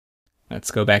now.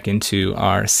 Let's go back into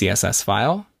our CSS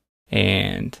file,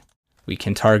 and we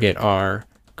can target our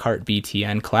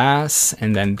cart-btn class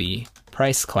and then the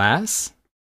price class.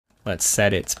 Let's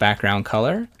set its background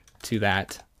color to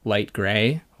that light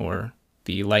gray, or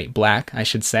the light black, I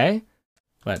should say.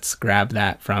 Let's grab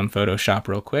that from Photoshop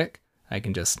real quick. I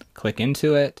can just click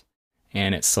into it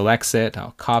and it selects it.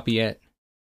 I'll copy it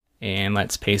and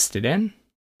let's paste it in.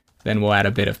 Then we'll add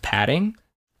a bit of padding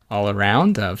all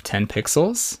around of 10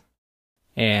 pixels.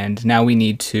 And now we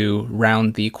need to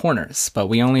round the corners, but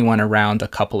we only want to round a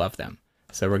couple of them.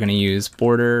 So we're going to use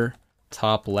border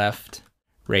top left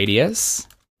radius.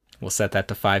 We'll set that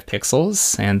to 5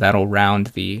 pixels, and that'll round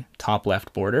the top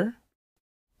left border.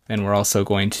 Then we're also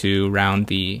going to round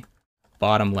the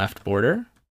bottom left border,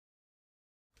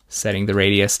 setting the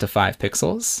radius to 5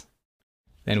 pixels.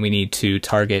 Then we need to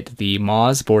target the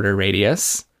Moz border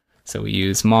radius. So we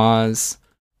use Moz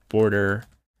border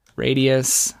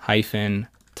radius hyphen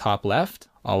top left,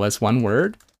 all as one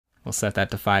word. We'll set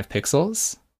that to 5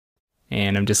 pixels.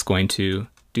 And I'm just going to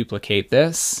duplicate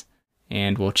this,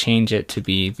 and we'll change it to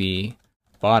be the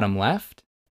bottom left.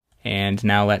 And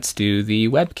now let's do the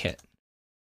WebKit.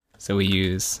 So we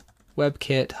use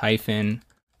WebKit hyphen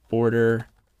border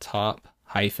top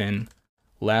hyphen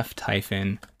left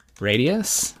hyphen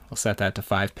radius. We'll set that to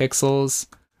 5 pixels.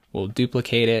 We'll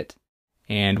duplicate it,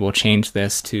 and we'll change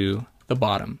this to the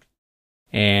bottom.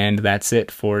 And that's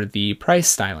it for the price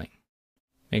styling.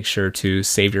 Make sure to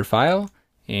save your file,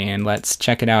 and let's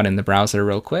check it out in the browser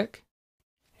real quick.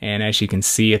 And as you can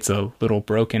see, it's a little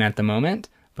broken at the moment,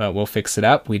 but we'll fix it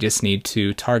up. We just need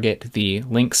to target the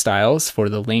link styles for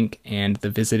the link and the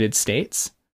visited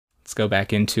states. Let's go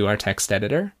back into our text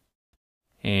editor,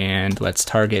 and let's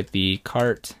target the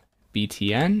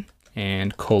cart-btn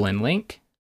and :link,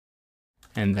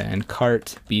 and then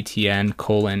cart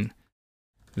btn :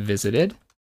 visited.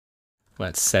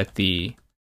 Let's set the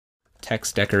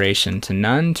text decoration to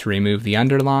none to remove the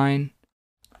underline.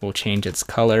 We'll change its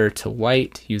color to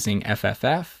white using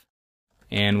FFF,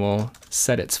 and we'll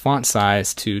set its font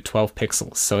size to 12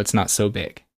 pixels so it's not so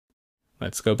big.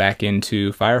 Let's go back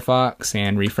into Firefox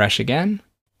and refresh again,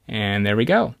 and there we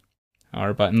go.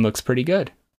 Our button looks pretty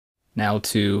good. Now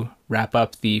to wrap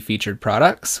up the featured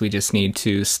products, we just need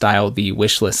to style the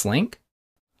wish list link.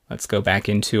 Let's go back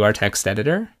into our text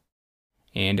editor,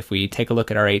 and if we take a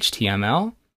look at our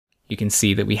HTML, you can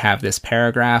see that we have this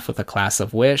paragraph with a class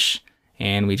of wish,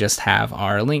 and we just have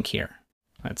our link here.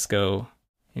 Let's go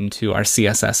into our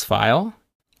CSS file,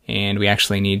 and we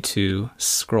actually need to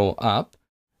scroll up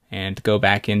and go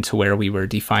back into where we were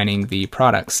defining the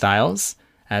product styles,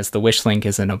 as the wish link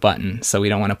isn't a button, so we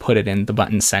don't want to put it in the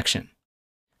button section.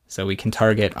 So we can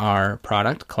target our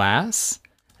product class,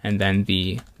 and then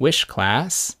the wish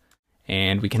class,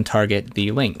 and we can target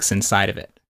the links inside of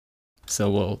it. So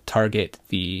we'll target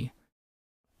the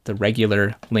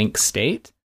regular link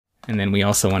state, and then we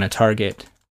also want to target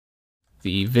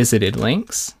the visited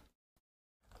links.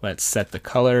 Let's set the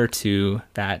color to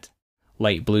that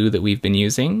light blue that we've been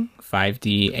using,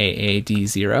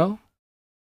 5D-AAD0.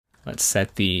 Let's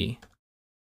set the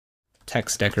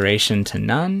text decoration to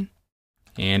none,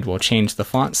 and we'll change the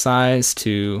font size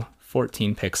to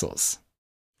 14 pixels.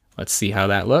 Let's see how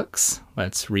that looks.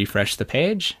 Let's refresh the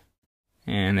page,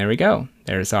 and there we go.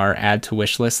 There's our add to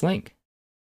wish list link.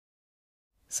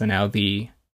 So now the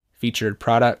featured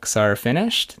products are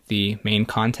finished, the main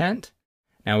content.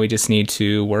 Now we just need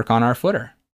to work on our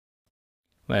footer.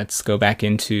 Let's go back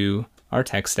into our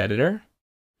text editor,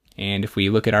 and if we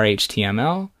look at our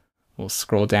HTML, we'll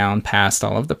scroll down past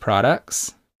all of the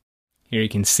products. Here you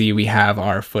can see we have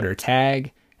our footer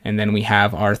tag, and then we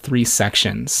have our 3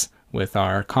 sections with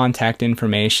our contact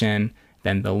information,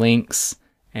 then the links,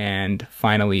 and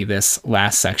finally this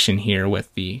last section here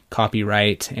with the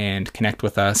copyright and connect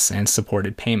with us and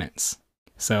supported payments.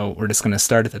 So we're just going to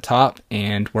start at the top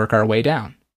and work our way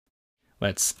down.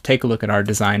 Let's take a look at our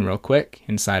design real quick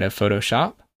inside of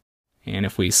Photoshop. And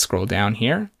if we scroll down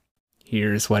here,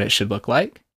 here's what it should look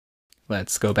like.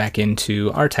 Let's go back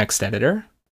into our text editor.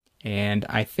 And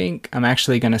I think I'm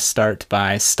actually going to start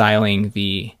by styling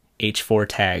the H4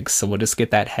 tags. So we'll just get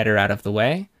that header out of the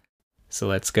way. So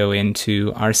let's go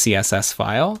into our CSS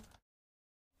file,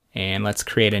 and let's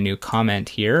create a new comment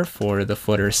here for the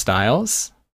footer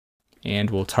styles. And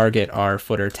we'll target our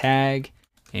footer tag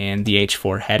and the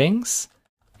H4 headings.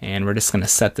 And we're just going to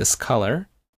set this color.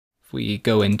 If we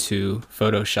go into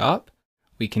Photoshop,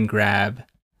 we can grab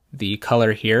the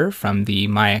color here from the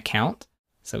My Account.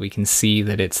 So we can see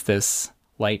that it's this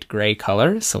light gray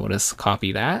color. So we'll just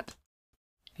copy that,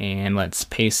 and let's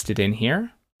paste it in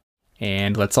here.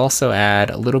 And let's also add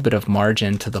a little bit of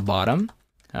margin to the bottom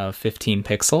of 15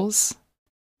 pixels.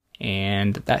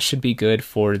 And that should be good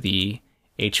for the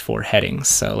H4 headings.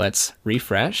 So let's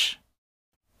refresh.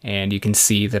 And you can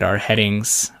see that our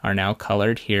headings are now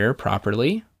colored here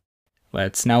properly.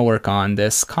 Let's now work on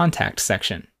this contact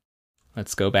section.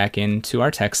 Let's go back into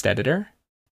our text editor.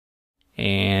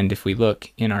 And if we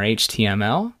look in our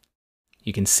HTML,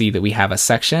 you can see that we have a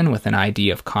section with an ID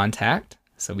of contact.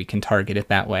 So we can target it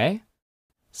that way.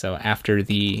 So after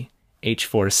the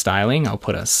H4 styling, I'll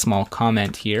put a small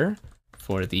comment here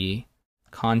for the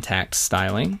contact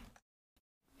styling.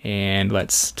 And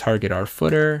let's target our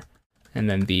footer, and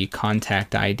then the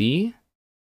contact ID.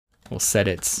 We'll set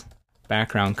its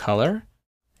background color.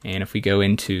 And if we go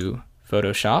into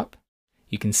Photoshop,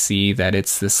 you can see that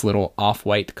it's this little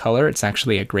off-white color. It's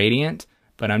actually a gradient,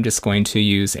 but I'm just going to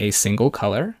use a single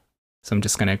color. So I'm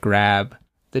just going to grab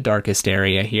the darkest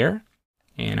area here,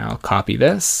 and I'll copy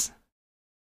this,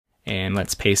 and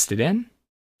let's paste it in.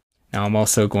 Now I'm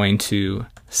also going to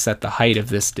set the height of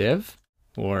this div,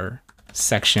 or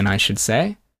section I should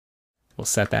say. We'll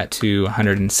set that to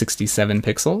 167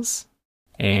 pixels.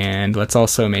 And let's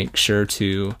also make sure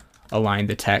to align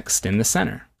the text in the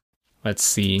center. Let's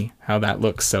see how that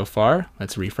looks so far.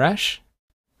 Let's refresh.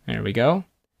 There we go.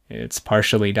 It's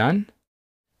partially done.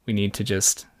 We need to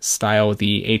just style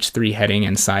the H3 heading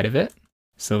inside of it.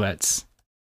 So let's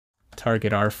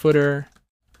target our footer,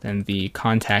 then the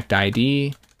contact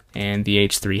ID, and the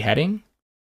H3 heading.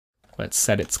 Let's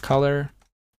set its color.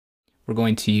 We're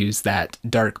going to use that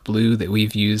dark blue that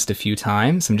we've used a few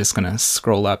times. I'm just going to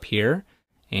scroll up here,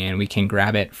 and we can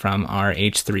grab it from our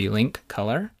H3 link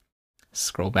color.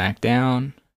 Scroll back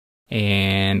down,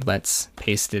 and let's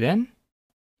paste it in.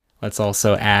 Let's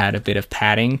also add a bit of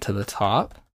padding to the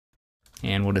top.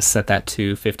 And we'll just set that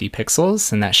to 50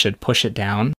 pixels, and that should push it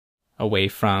down away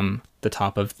from the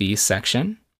top of the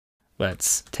section.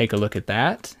 Let's take a look at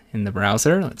that in the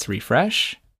browser. Let's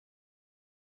refresh.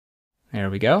 There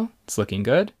we go. It's looking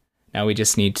good. Now we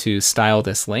just need to style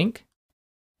this link.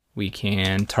 We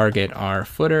can target our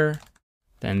footer,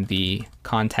 then the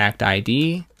contact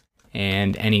ID,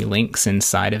 and any links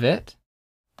inside of it.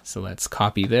 So let's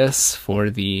copy this for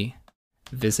the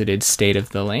visited state of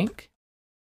the link.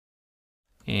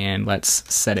 And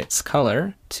let's set its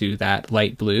color to that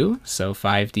light blue, so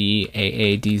 5D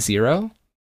AAD0.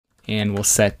 And we'll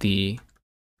set the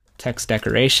text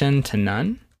decoration to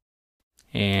none.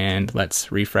 And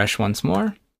let's refresh once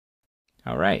more.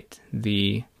 All right,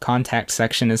 the contact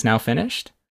section is now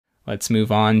finished. Let's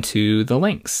move on to the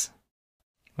links.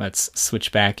 Let's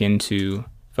switch back into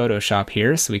Photoshop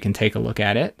here so we can take a look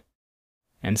at it.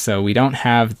 And so we don't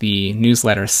have the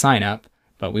newsletter sign up,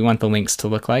 but we want the links to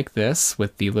look like this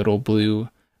with the little blue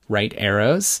right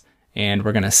arrows. And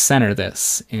we're going to center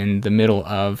this in the middle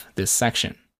of this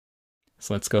section.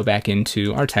 So let's go back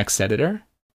into our text editor.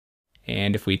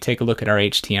 And if we take a look at our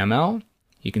HTML,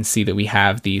 you can see that we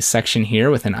have the section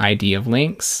here with an ID of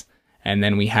links, and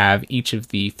then we have each of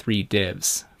the 3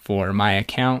 divs for my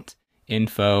account,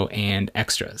 info, and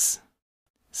extras.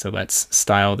 So let's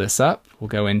style this up. We'll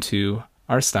go into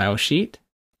our style sheet,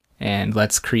 and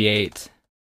let's create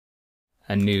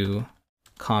a new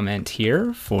comment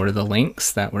here for the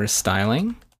links that we're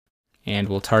styling. And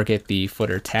we'll target the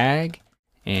footer tag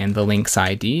and the links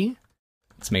ID.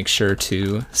 Let's make sure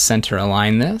to center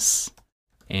align this,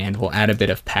 and we'll add a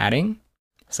bit of padding.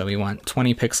 So we want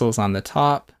 20 pixels on the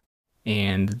top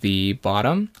and the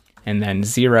bottom, and then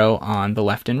 0 on the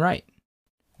left and right.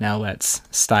 Now let's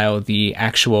style the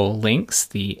actual links,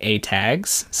 the A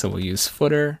tags. So we'll use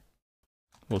footer,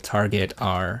 we'll target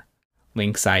our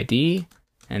links ID,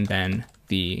 and then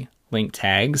the link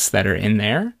tags that are in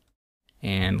there.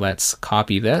 And let's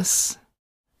copy this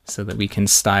so that we can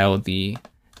style the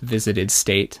visited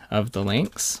state of the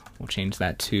links. We'll change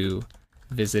that to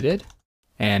visited,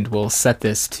 and we'll set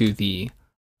this to the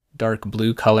dark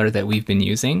blue color that we've been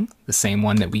using, the same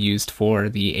one that we used for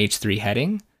the H3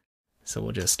 heading. So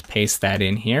we'll just paste that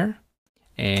in here,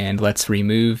 and let's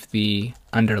remove the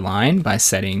underline by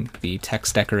setting the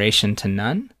text decoration to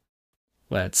none.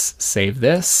 Let's save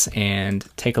this and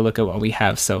take a look at what we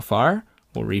have so far.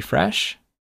 We'll refresh.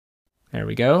 There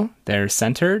we go, they're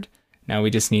centered. Now we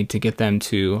just need to get them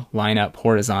to line up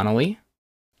horizontally.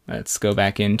 Let's go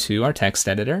back into our text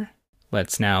editor.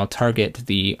 Let's now target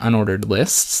the unordered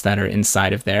lists that are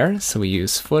inside of there. So we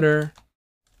use footer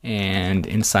and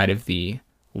inside of the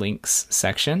links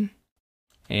section.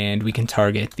 And we can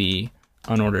target the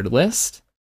unordered list.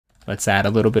 Let's add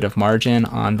a little bit of margin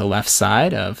on the left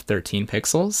side of 13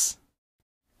 pixels.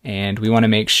 And we want to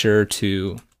make sure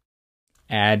to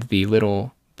add the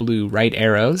little blue right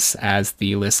arrows as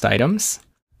the list items.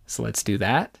 So let's do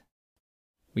that.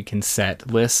 We can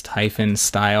set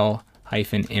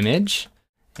list-style-image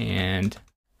and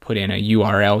put in a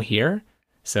URL here.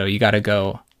 So you got to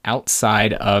go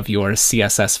outside of your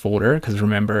CSS folder, because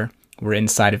remember, we're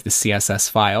inside of the CSS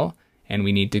file and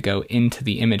we need to go into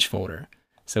the image folder.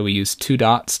 So we use 2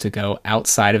 dots to go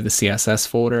outside of the CSS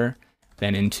folder,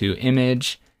 then into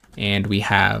image, and we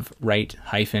have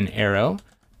right-arrow.gif.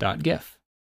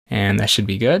 And that should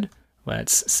be good.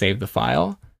 Let's save the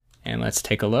file and let's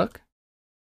take a look.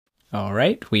 All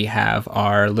right, we have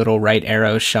our little right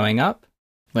arrows showing up.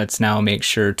 Let's now make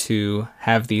sure to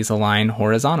have these align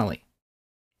horizontally.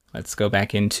 Let's go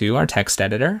back into our text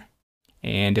editor.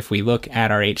 And if we look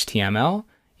at our HTML,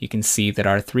 you can see that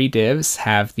our 3 divs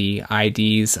have the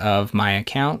IDs of my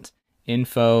account,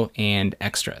 info, and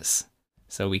extras.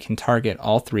 So we can target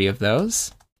all 3 of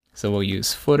those. So we'll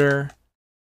use footer,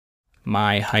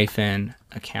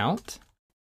 my-account.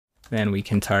 Then we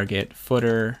can target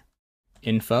footer,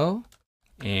 info,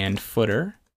 and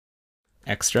footer,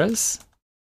 extras.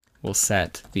 We'll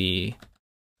set the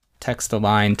text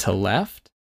align to left.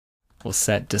 We'll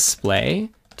set display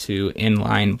to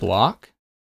inline block.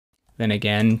 Then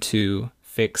again, to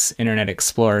fix Internet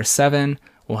Explorer 7,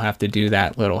 we'll have to do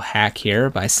that little hack here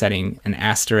by setting an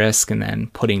asterisk and then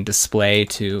putting display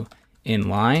to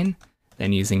inline,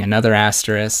 then using another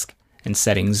asterisk and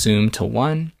setting zoom to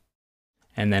 1.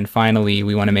 And then finally,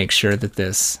 we want to make sure that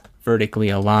this vertically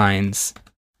aligns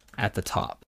at the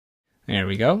top. There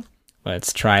we go.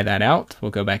 Let's try that out.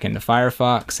 We'll go back into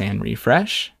Firefox and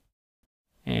refresh.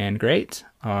 And great,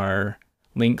 our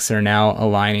links are now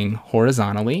aligning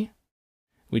horizontally.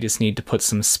 We just need to put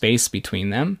some space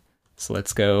between them. So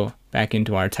let's go back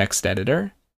into our text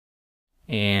editor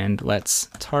and let's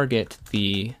target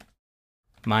the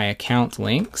my account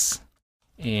links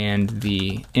and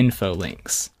the info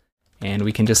links. And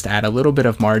we can just add a little bit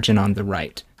of margin on the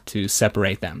right to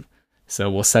separate them. So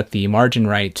we'll set the margin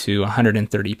right to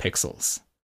 130 pixels.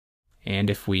 And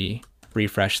if we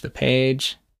refresh the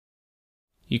page,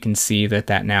 you can see that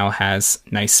that now has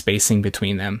nice spacing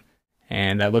between them,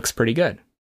 and that looks pretty good.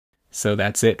 So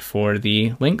that's it for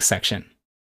the link section.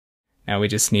 Now we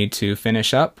just need to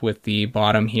finish up with the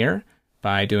bottom here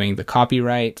by doing the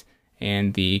copyright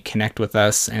and the connect with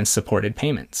us and supported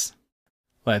payments.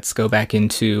 Let's go back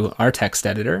into our text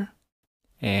editor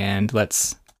and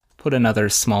let's put another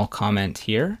small comment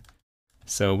here.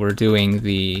 So we're doing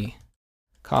the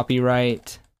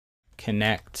copyright,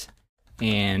 connect,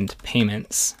 and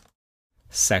payments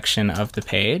section of the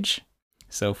page.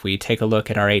 So if we take a look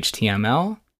at our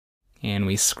HTML and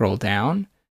we scroll down,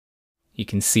 you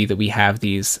can see that we have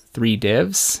these 3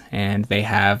 divs and they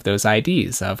have those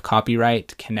IDs of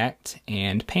copyright, connect,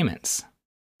 and payments.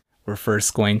 We're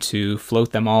first going to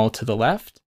float them all to the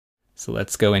left. So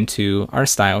let's go into our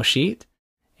style sheet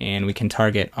and we can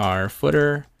target our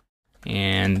footer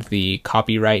and the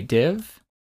copyright div,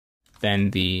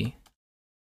 then the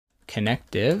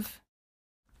connect div,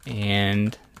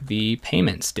 and the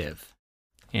payments div.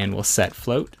 And we'll set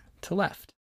float to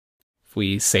left. If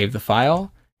we save the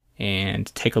file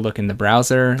and take a look in the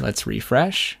browser, let's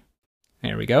refresh.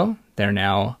 There we go. They're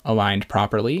now aligned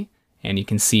properly. And you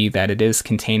can see that it is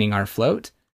containing our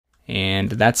float. And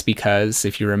that's because,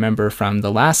 if you remember from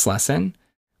the last lesson,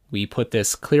 we put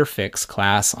this clearfix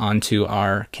class onto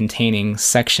our containing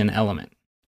section element.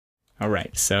 All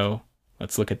right, so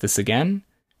let's look at this again.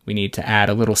 We need to add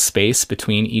a little space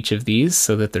between each of these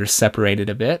so that they're separated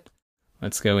a bit.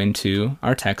 Let's go into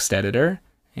our text editor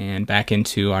and back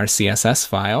into our CSS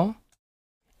file.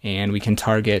 And we can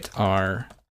target our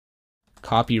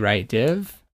copyright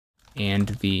div and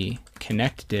the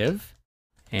connect div,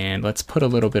 and let's put a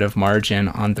little bit of margin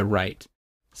on the right.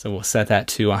 So we'll set that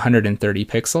to 130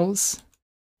 pixels,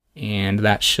 and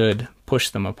that should push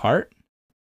them apart.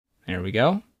 There we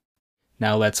go.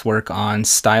 Now let's work on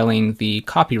styling the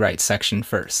copyright section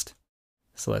first.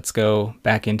 So let's go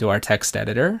back into our text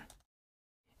editor,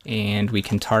 and we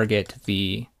can target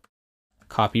the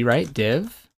copyright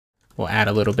div. We'll add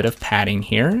a little bit of padding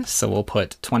here, so we'll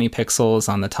put 20 pixels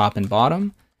on the top and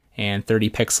bottom, and 30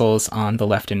 pixels on the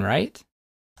left and right.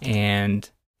 And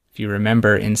if you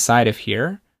remember, inside of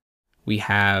here, we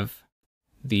have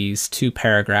these 2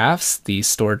 paragraphs, the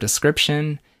stored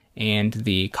description and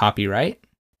the copyright.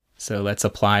 So let's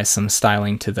apply some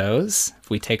styling to those. If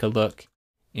we take a look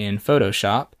in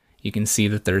Photoshop, you can see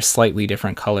that there's slightly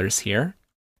different colors here.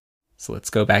 So let's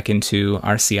go back into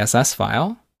our CSS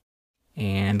file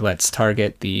and let's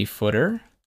target the footer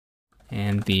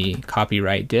and the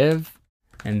copyright div,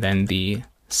 and then the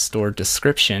stored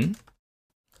description,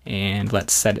 and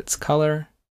let's set its color.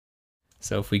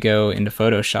 So if we go into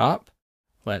Photoshop,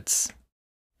 let's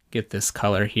get this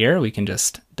color here. We can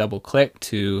just double click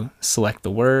to select the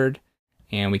word,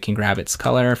 and we can grab its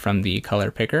color from the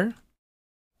color picker,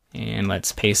 and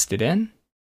let's paste it in,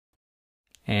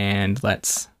 and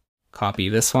let's copy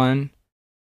this one,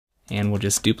 and we'll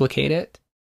just duplicate it,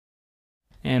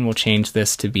 and we'll change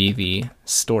this to be the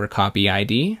store copy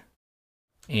ID.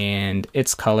 And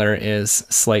its color is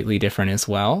slightly different as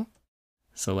well.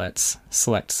 So let's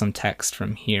select some text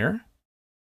from here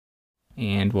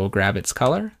and we'll grab its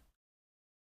color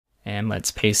and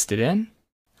let's paste it in.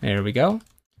 There we go.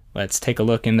 Let's take a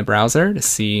look in the browser to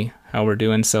see how we're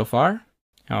doing so far.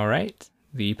 All right,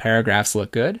 the paragraphs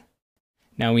look good.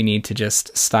 Now we need to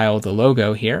just style the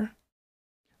logo here.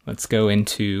 Let's go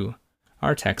into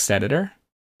our text editor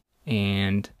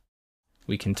and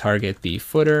we can target the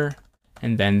footer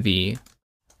and then the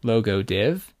logo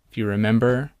div. If you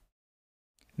remember,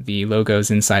 the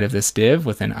logo's inside of this div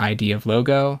with an ID of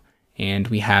logo, and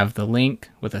we have the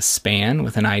link with a span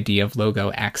with an ID of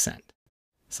logo accent.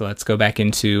 So let's go back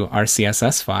into our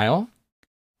CSS file,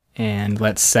 and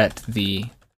let's set the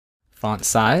font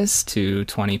size to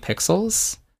 20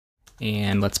 pixels,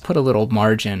 and let's put a little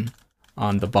margin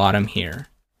on the bottom here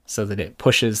so that it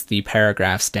pushes the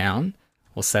paragraphs down.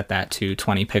 We'll set that to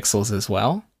 20 pixels as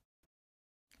well.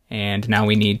 And now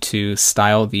we need to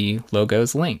style the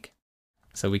logo's link.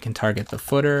 So we can target the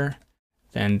footer,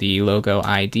 then the logo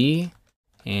ID,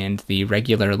 and the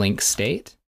regular link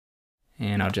state.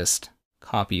 And I'll just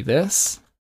copy this,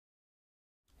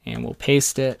 and we'll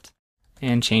paste it,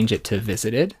 and change it to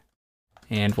visited.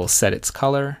 And we'll set its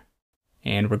color,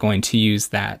 and we're going to use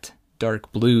that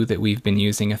dark blue that we've been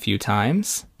using a few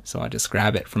times. So I'll just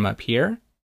grab it from up here,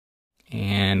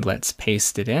 and let's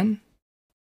paste it in.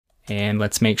 And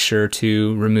let's make sure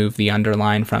to remove the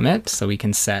underline from it, so we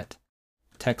can set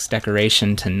text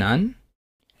decoration to none.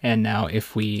 And now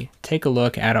if we take a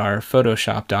look at our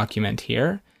Photoshop document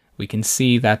here, we can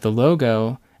see that the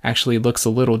logo actually looks a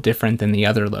little different than the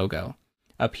other logo.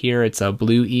 Up here it's a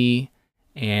blue E,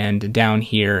 and down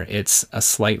here it's a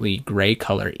slightly gray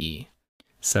color E.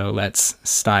 So let's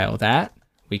style that.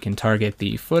 We can target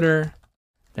the footer,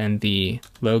 then the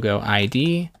logo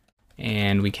ID,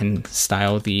 and we can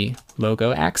style the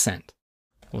logo accent.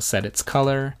 We'll set its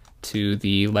color to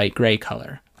the light gray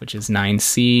color, which is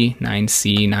 9C,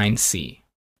 9C, 9C.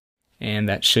 And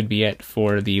that should be it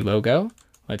for the logo.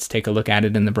 Let's take a look at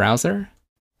it in the browser.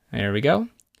 There we go.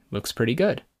 Looks pretty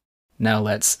good. Now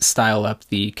let's style up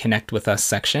the Connect With Us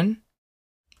section.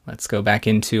 Let's go back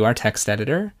into our text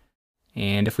editor.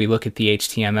 And if we look at the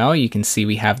HTML, you can see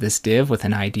we have this div with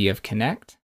an ID of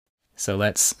connect. So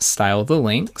let's style the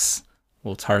links.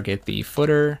 We'll target the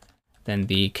footer, then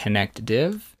the connect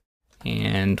div,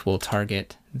 and we'll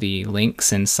target the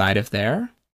links inside of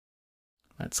there.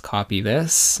 Let's copy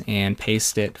this and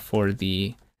paste it for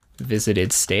the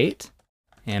visited state.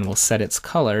 And we'll set its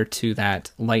color to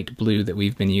that light blue that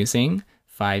we've been using,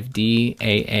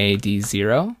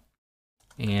 5D-AA-D0.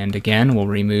 And again, we'll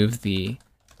remove the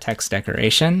text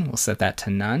decoration. We'll set that to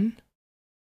none.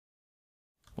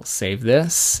 We'll save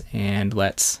this and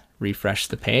let's refresh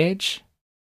the page.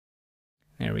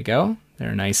 There we go.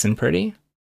 They're nice and pretty.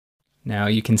 Now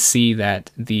you can see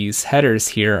that these headers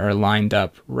here are lined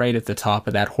up right at the top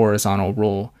of that horizontal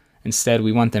rule. Instead,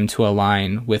 we want them to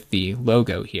align with the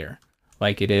logo here,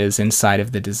 like it is inside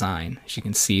of the design. As you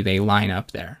can see, they line up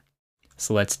there.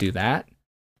 So let's do that.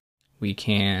 We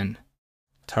can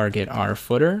target our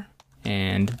footer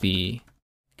and the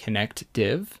connect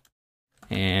div,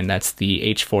 and that's the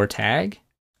H4 tag.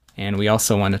 And we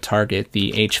also want to target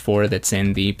the H4 that's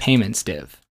in the payments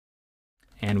div.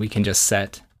 And we can just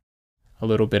set a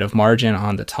little bit of margin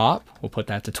on the top. We'll put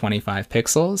that to 25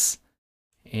 pixels,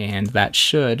 and that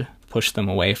should push them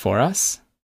away for us.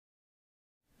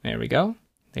 There we go.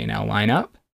 They now line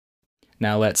up.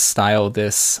 Now let's style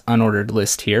this unordered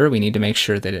list here. We need to make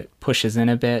sure that it pushes in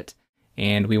a bit,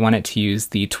 and we want it to use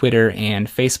the Twitter and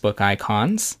Facebook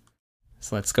icons.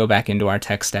 So let's go back into our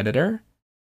text editor,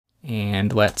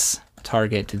 and let's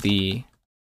target the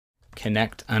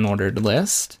connect unordered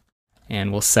list,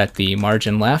 and we'll set the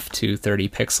margin left to 30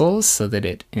 pixels so that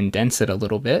it indents it a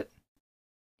little bit.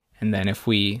 And then if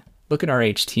we look at our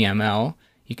HTML,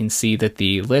 you can see that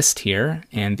the list here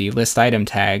and the list item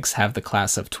tags have the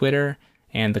class of Twitter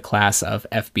and the class of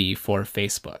FB for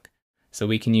Facebook. So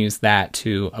we can use that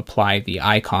to apply the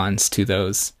icons to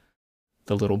the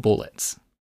little bullets.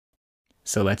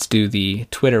 So let's do the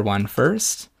Twitter one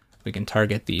first. We can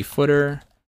target the footer,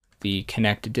 the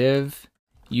connect div,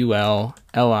 UL,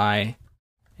 LI,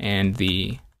 and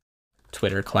the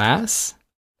Twitter class.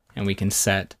 And we can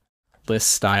set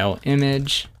list style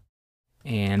image,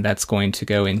 and that's going to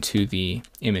go into the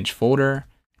image folder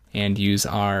and use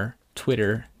our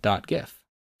twitter.gif.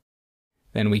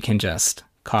 Then we can just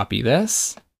copy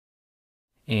this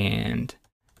and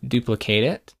duplicate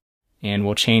it, and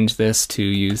we'll change this to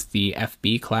use the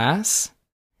FB class,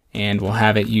 and we'll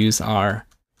have it use our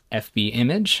FB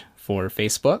image for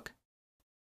Facebook.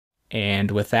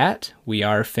 And with that, we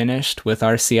are finished with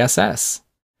our CSS.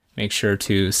 Make sure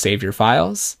to save your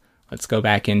files. Let's go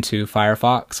back into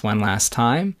Firefox one last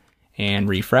time and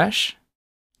refresh.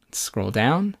 Let's scroll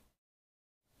down,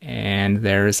 and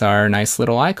there's our nice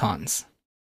little icons.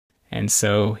 And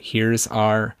so here's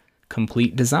our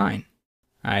complete design.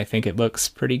 I think it looks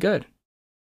pretty good.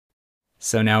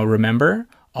 So now remember,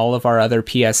 all of our other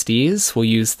PSDs will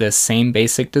use this same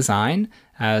basic design,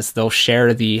 as they'll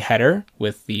share the header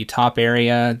with the top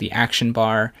area, the action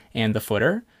bar, and the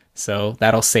footer. So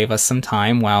that'll save us some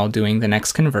time while doing the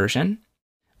next conversion.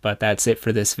 But that's it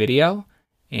for this video,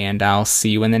 and I'll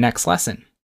see you in the next lesson.